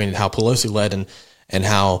difference between how Pelosi led and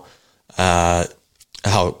how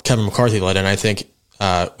Kevin McCarthy led. And I think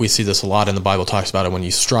we see this a lot, and the Bible talks about it. When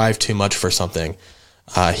you strive too much for something,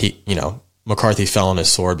 McCarthy fell on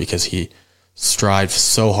his sword because he strived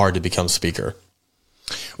so hard to become Speaker.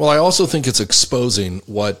 Well, I also think it's exposing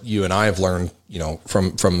what you and I have learned,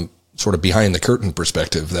 from sort of behind the curtain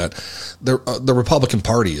perspective, that the Republican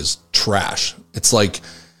Party is trash. It's like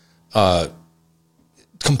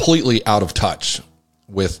completely out of touch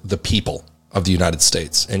with the people of the United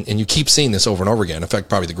States. And you keep seeing this over and over again. In fact,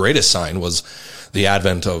 probably the greatest sign was the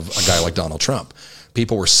advent of a guy like Donald Trump.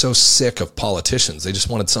 People were so sick of politicians. They just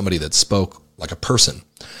wanted somebody that spoke like a person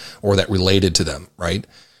or that related to them, right?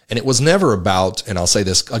 And it was never about, and I'll say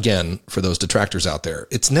this again for those detractors out there,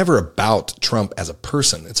 it's never about Trump as a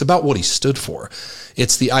person. It's about what he stood for.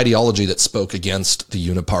 It's the ideology that spoke against the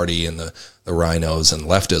uniparty and the rhinos and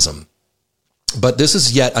leftism. But this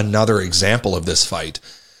is yet another example of this fight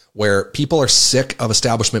where people are sick of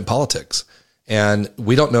establishment politics. And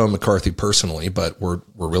we don't know McCarthy personally, but we're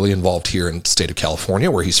really involved here in the state of California,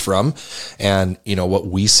 where he's from. And, what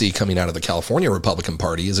we see coming out of the California Republican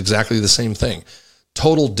Party is exactly the same thing.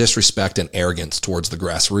 Total disrespect and arrogance towards the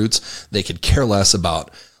grassroots. They could care less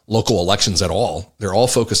about local elections at all. They're all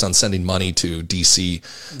focused on sending money to DC.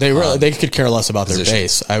 They could care less about their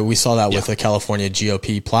base. We saw that with the California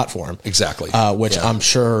GOP platform. Exactly. Which I'm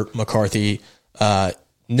sure McCarthy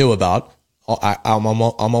knew about. I'm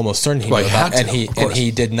almost certain he knew about, and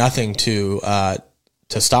he did nothing to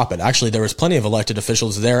stop it. Actually, there was plenty of elected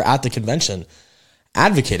officials there at the convention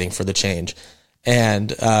advocating for the change. And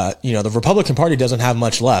the Republican Party doesn't have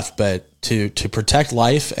much left, but to protect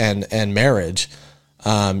life and marriage,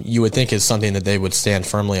 you would think is something that they would stand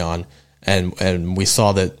firmly on. And we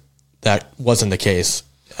saw that wasn't the case,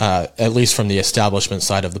 at least from the establishment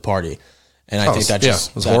side of the party. And I think that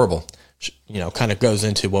was horrible. Kind of goes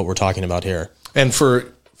into what we're talking about here. And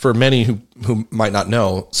for many who might not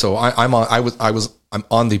know, so I'm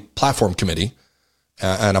on the platform committee,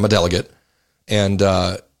 and I'm a delegate, and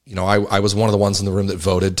I was one of the ones in the room that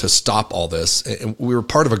voted to stop all this. And we were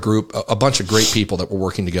part of a group, a bunch of great people that were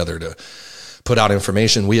working together put out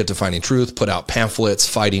information. We at Defining Truth put out pamphlets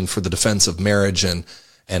fighting for the defense of marriage and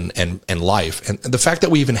life. And the fact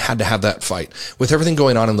that we even had to have that fight with everything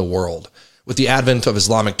going on in the world, with the advent of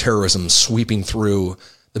Islamic terrorism sweeping through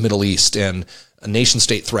the Middle East and nation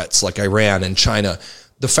state threats like Iran and China,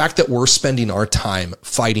 the fact that we're spending our time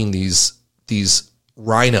fighting these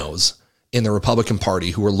rhinos in the Republican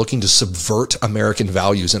Party who are looking to subvert American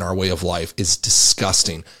values in our way of life is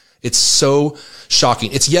disgusting. It's so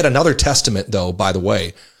shocking. It's yet another testament, though, by the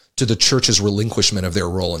way, to the church's relinquishment of their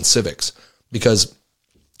role in civics, because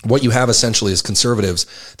what you have essentially is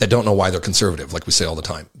conservatives that don't know why they're conservative, like we say all the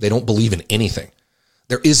time. They don't believe in anything.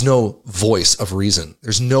 There is no voice of reason.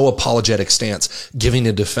 There's no apologetic stance giving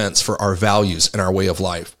a defense for our values and our way of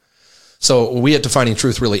life. So we at Defining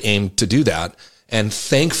Truth really aim to do that. And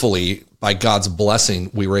thankfully, by God's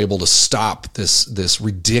blessing, we were able to stop this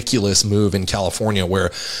ridiculous move in California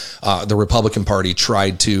where the Republican Party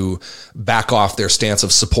tried to back off their stance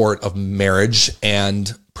of support of marriage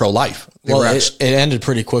and pro-life. It ended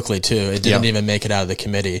pretty quickly, too. It didn't even make it out of the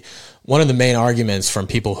committee. One of the main arguments from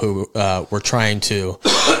people who were trying to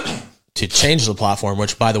change the platform,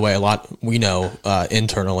 which, by the way, we know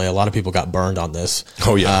internally, a lot of people got burned on this.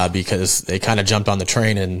 Oh, yeah. Because they kind of jumped on the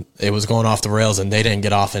train and it was going off the rails and they didn't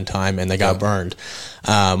get off in time and they got burned,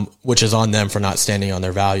 which is on them for not standing on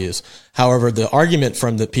their values. However, the argument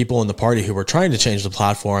from the people in the party who were trying to change the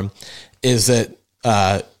platform is that,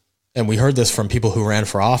 and we heard this from people who ran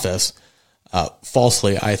for office,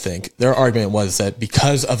 falsely, I think, their argument was that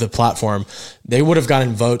because of the platform, they would have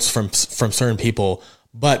gotten votes from certain people,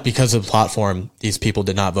 but because of the platform, these people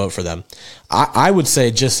did not vote for them. I would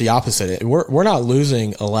say just the opposite. We're not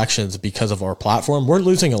losing elections because of our platform. We're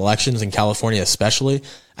losing elections in California, especially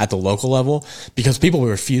at the local level, because people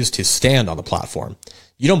refuse to stand on the platform.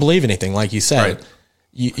 You don't believe anything, like you said. Right.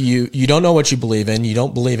 You don't know what you believe in. You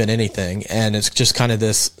don't believe in anything. And it's just kind of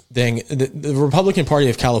this thing. The Republican Party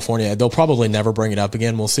of California, they'll probably never bring it up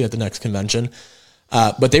again. We'll see at the next convention.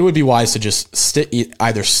 But they would be wise to just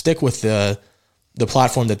either stick with the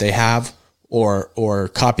platform that they have or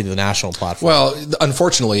copy the national platform. Well,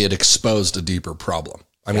 unfortunately, it exposed a deeper problem.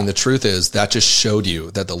 I mean, the truth is that just showed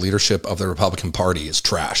you that the leadership of the Republican Party is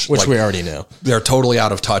trash. Which we already knew. They're totally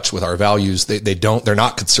out of touch with our values. They're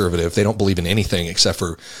not conservative. They don't believe in anything except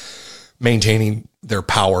for maintaining their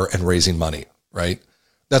power and raising money, right?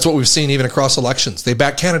 That's what we've seen even across elections. They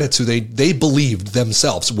back candidates who they believed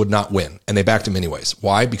themselves would not win, and they backed them anyways.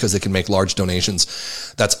 Why? Because they can make large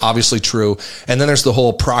donations. That's obviously true. And then there's the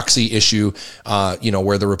whole proxy issue,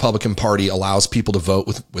 where the Republican Party allows people to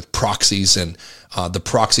vote with proxies, and the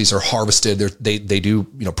proxies are harvested. They do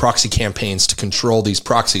proxy campaigns to control these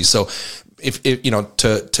proxies. So if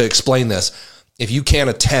to explain this, if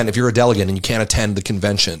you're a delegate and you can't attend the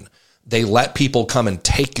convention, they let people come and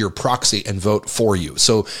take your proxy and vote for you.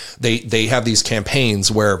 So they have these campaigns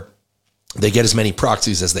where they get as many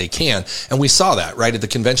proxies as they can. And we saw that right at the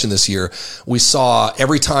convention this year. We saw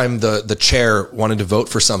every time the chair wanted to vote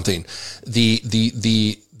for something,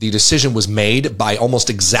 the decision was made by almost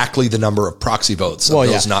exactly the number of proxy votes of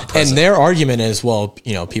those not present. And their argument is,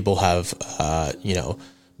 people have,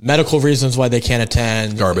 medical reasons why they can't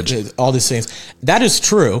attend. Garbage. All these things. That is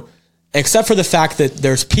true. Except for the fact that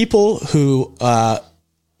there's people who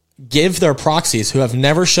give their proxies who have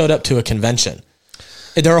never showed up to a convention.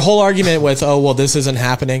 Their whole argument with, this isn't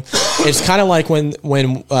happening. It's kind of like when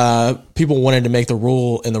people wanted to make the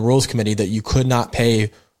rule in the Rules Committee that you could not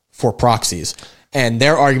pay for proxies. And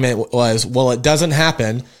their argument was, it doesn't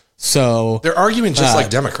happen. So they're arguing just like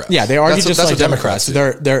Democrats. Yeah, they argue just like Democrats.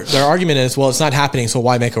 Their argument is, it's not happening, so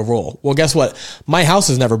why make a rule? Well, guess what? My house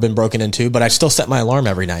has never been broken into, but I still set my alarm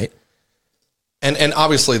every night. And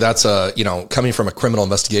obviously that's coming from a criminal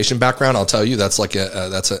investigation background, I'll tell you that's like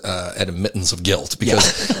an admittance of guilt,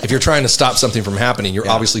 because if you're trying to stop something from happening, you're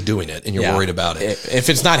obviously doing it and you're worried about it. If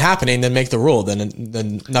it's not happening, then make the rule. Then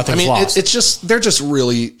nothing's lost. It's just, they're just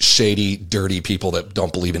really shady, dirty people that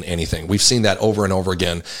don't believe in anything. We've seen that over and over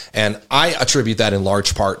again. And I attribute that in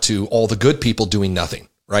large part to all the good people doing nothing,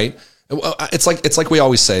 right? It's like we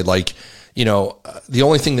always say, the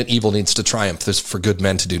only thing that evil needs to triumph is for good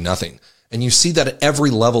men to do nothing. And you see that at every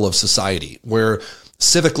level of society, where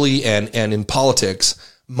civically and in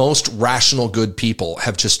politics, most rational, good people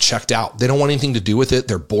have just checked out. They don't want anything to do with it.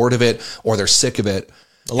 They're bored of it, or they're sick of it.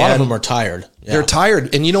 A lot of them are tired. Yeah. They're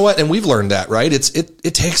tired. And you know what? And we've learned that, right?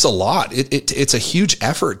 It takes a lot. It's a huge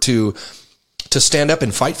effort to stand up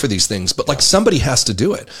and fight for these things. But somebody has to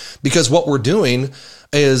do it, because what we're doing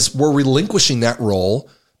is we're relinquishing that role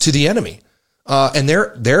to the enemy. And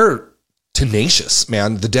they're tenacious,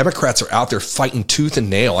 man. The Democrats are out there fighting tooth and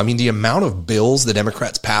nail. I mean, the amount of bills the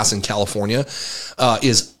Democrats pass in California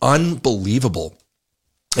is unbelievable.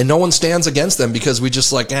 And no one stands against them because we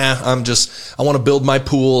just like, I want to build my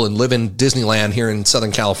pool and live in Disneyland here in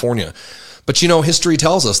Southern California. But, history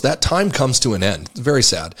tells us that time comes to an end. It's very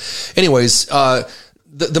sad. Anyways,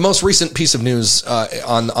 the most recent piece of news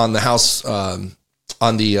on the House,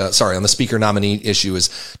 on the Speaker nominee issue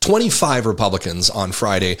is 25 Republicans on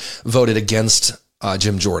Friday voted against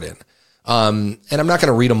Jim Jordan. And I'm not going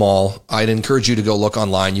to read them all. I'd encourage you to go look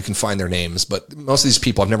online. You can find their names, but most of these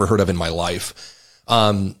people I've never heard of in my life.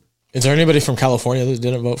 Is there anybody from California that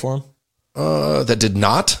didn't vote for him? That did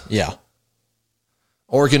not? Yeah.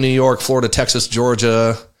 Oregon, New York, Florida, Texas,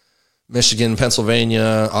 Georgia, Michigan,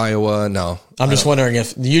 Pennsylvania, Iowa. No. I'm just wondering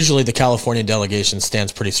if usually the California delegation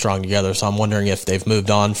stands pretty strong together. So I'm wondering if they've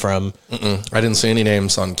moved on from. I didn't see any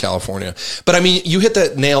names on California, but I mean, you hit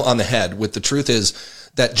that nail on the head with the truth is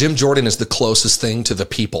that Jim Jordan is the closest thing to the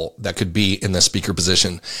people that could be in the speaker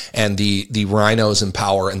position. And the rhinos in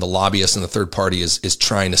power and the lobbyists and the third party is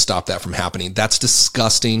trying to stop that from happening. That's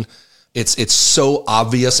disgusting. It's so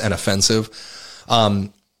obvious and offensive.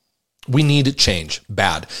 We need change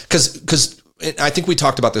bad. Cause I think we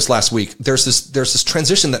talked about this last week. There's this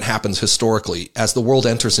transition that happens historically as the world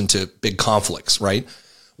enters into big conflicts, right?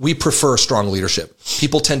 We prefer strong leadership.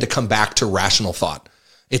 People tend to come back to rational thought.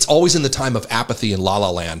 It's always in the time of apathy and la-la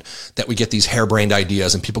land that we get these harebrained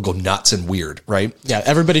ideas and people go nuts and weird, right? Yeah,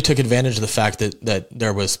 everybody took advantage of the fact that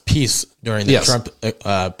there was peace during the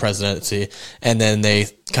Trump presidency, and then they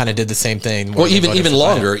kind of did the same thing. Well, even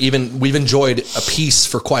longer. Even we've enjoyed a peace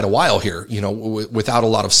for quite a while here, without a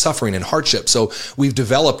lot of suffering and hardship. So we've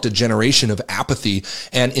developed a generation of apathy.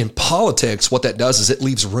 And in politics, what that does is it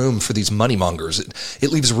leaves room for these money mongers.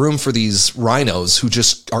 It leaves room for these rhinos who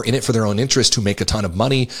just are in it for their own interest, who make a ton of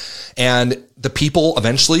money. And the people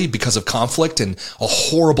eventually, because of conflict and a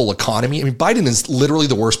horrible economy. I mean, Biden is literally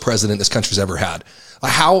the worst president this country's ever had.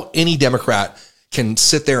 How any Democrat can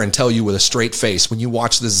sit there and tell you with a straight face when you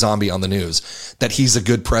watch this zombie on the news that he's a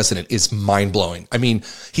good president is mind-blowing. I mean,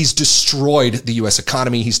 he's destroyed the U.S.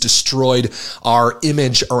 economy. He's destroyed our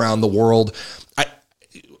image around the world.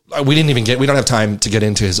 We don't have time to get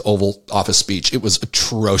into his Oval Office speech. It was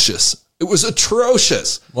atrocious. It was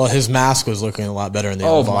atrocious. Well, his mask was looking a lot better in the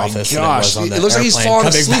Oval Office than it was on the it looks like he's falling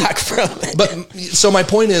asleep. Back from it. But so my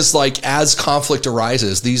point is, like, as conflict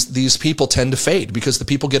arises, these people tend to fade because the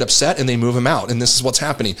people get upset and they move him out. And this is what's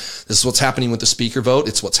happening. This is what's happening with the speaker vote.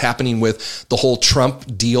 It's what's happening with the whole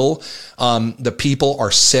Trump deal. The people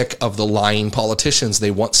are sick of the lying politicians.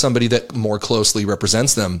 They want somebody that more closely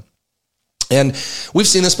represents them. And we've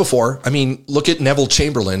seen this before. I mean, look at Neville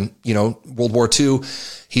Chamberlain, World War II.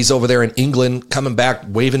 He's over there in England coming back,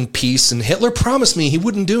 waving peace. And Hitler promised me he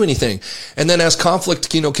wouldn't do anything. And then as conflict,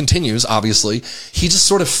 continues, obviously, he just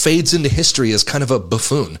sort of fades into history as kind of a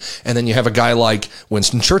buffoon. And then you have a guy like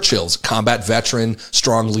Winston Churchill's combat veteran,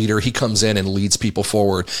 strong leader. He comes in and leads people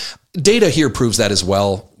forward. Data here proves that as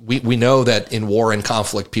well. We know that in war and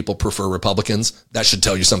conflict, people prefer Republicans. That should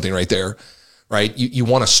tell you something right there. Right? You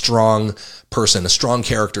want a strong person, a strong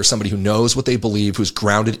character, somebody who knows what they believe, who's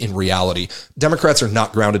grounded in reality. Democrats are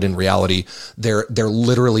not grounded in reality. They're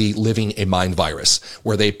literally living a mind virus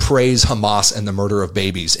where they praise Hamas and the murder of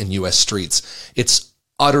babies in U.S. streets. It's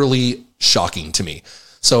utterly shocking to me.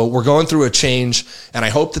 So we're going through a change, and I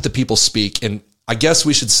hope that the people speak. And I guess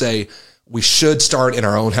we should say we should start in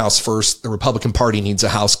our own house first. The Republican Party needs a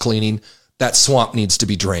house cleaning. That swamp needs to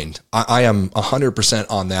be drained. I am 100%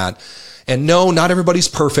 on that. And no, not everybody's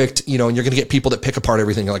perfect, and you're going to get people that pick apart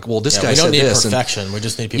everything. You're like, well, this guy said this. We don't need perfection. We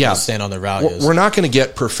just need people to stand on their values. We're not going to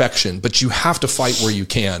get perfection, but you have to fight where you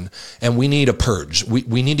can. And we need a purge.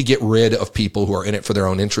 We need to get rid of people who are in it for their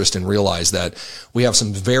own interest and realize that we have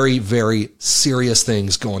some very, very serious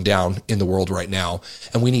things going down in the world right now.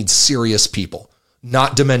 And we need serious people,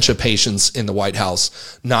 not dementia patients in the White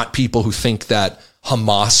House, not people who think that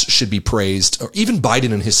Hamas should be praised, or even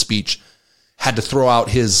Biden in his speech had to throw out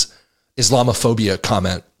his Islamophobia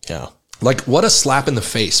comment. Yeah. Like, what a slap in the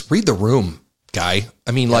face. Read the room, guy.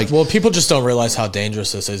 I mean, well, people just don't realize how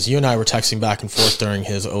dangerous this is. You and I were texting back and forth during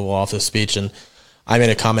his Oval Office speech, and I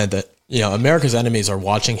made a comment that, America's enemies are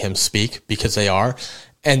watching him speak because they are,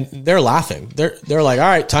 and they're laughing. They're like, all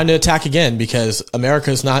right, time to attack again because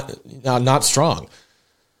America's not strong.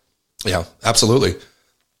 Yeah, absolutely.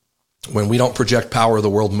 When we don't project power, the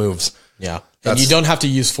world moves. Yeah. And you don't have to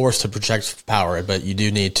use force to project power, but you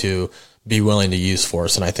do need to be willing to use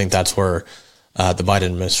force. And I think that's where the Biden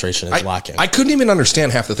administration is lacking. I couldn't even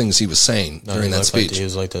understand half the things he was saying during that speech. He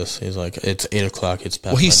was like this. He's like, it's 8:00. It's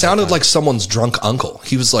past. Well, he sounded like someone's drunk uncle.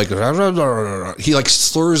 He was like, he like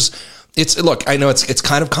slurs. Look, I know it's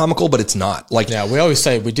kind of comical, but it's not. Like, yeah, we always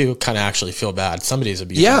say we do kind of actually feel bad. Somebody's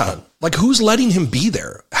abusing him. Like, who's letting him be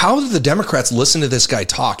there? How do the Democrats listen to this guy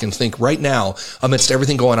talk and think right now, amidst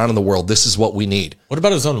everything going on in the world, this is what we need? What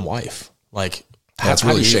about his own wife? Like, that's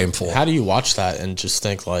really shameful. How do you watch that and just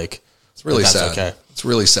think like, it's really sad. Okay. It's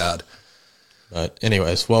really sad. But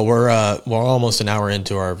anyways, well, we're almost an hour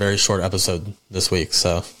into our very short episode this week.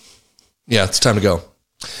 So yeah, it's time to go.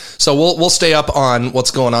 So we'll stay up on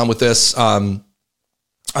what's going on with this.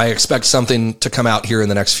 I expect something to come out here in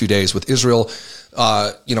the next few days with Israel.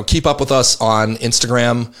 Keep up with us on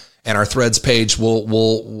Instagram and our Threads page.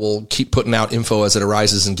 We'll keep putting out info as it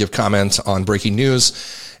arises and give comment on breaking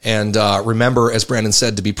news. And remember, as Brandon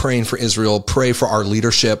said, to be praying for Israel, pray for our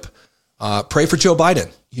leadership, pray for Joe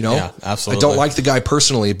Biden. Yeah, absolutely. I don't like the guy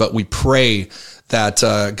personally, but we pray that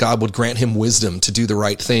God would grant him wisdom to do the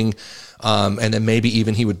right thing. And then maybe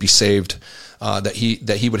even he would be saved, that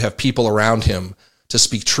he would have people around him to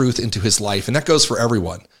speak truth into his life. And that goes for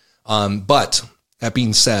everyone. But that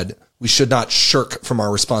being said, we should not shirk from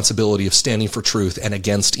our responsibility of standing for truth and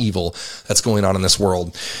against evil that's going on in this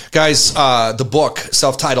world. Guys, the book,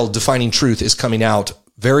 self-titled Defining Truth, is coming out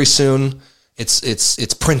very soon.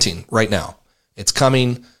 It's printing right now. It's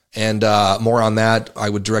coming. And more on that, I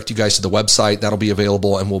would direct you guys to the website. That'll be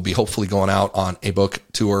available, and we'll be hopefully going out on a book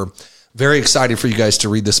tour. Very excited for you guys to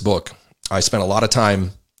read this book. I spent a lot of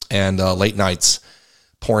time and late nights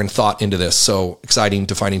pouring thought into this. So exciting,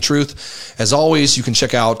 Defining Truth. As always, you can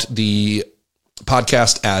check out the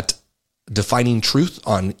podcast at Defining Truth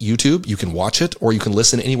on YouTube. You can watch it, or you can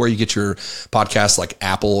listen anywhere you get your podcasts, like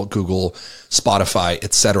Apple, Google, Spotify,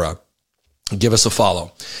 etc. Give us a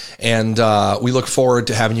follow. And we look forward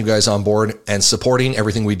to having you guys on board, and supporting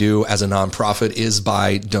everything we do as a nonprofit is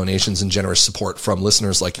by donations and generous support from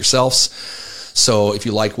listeners like yourselves. So if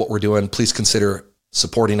you like what we're doing, please consider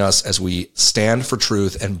supporting us as we stand for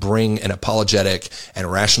truth and bring an apologetic and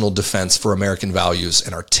rational defense for American values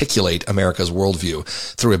and articulate America's worldview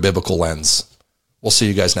through a biblical lens. We'll see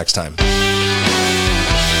you guys next time.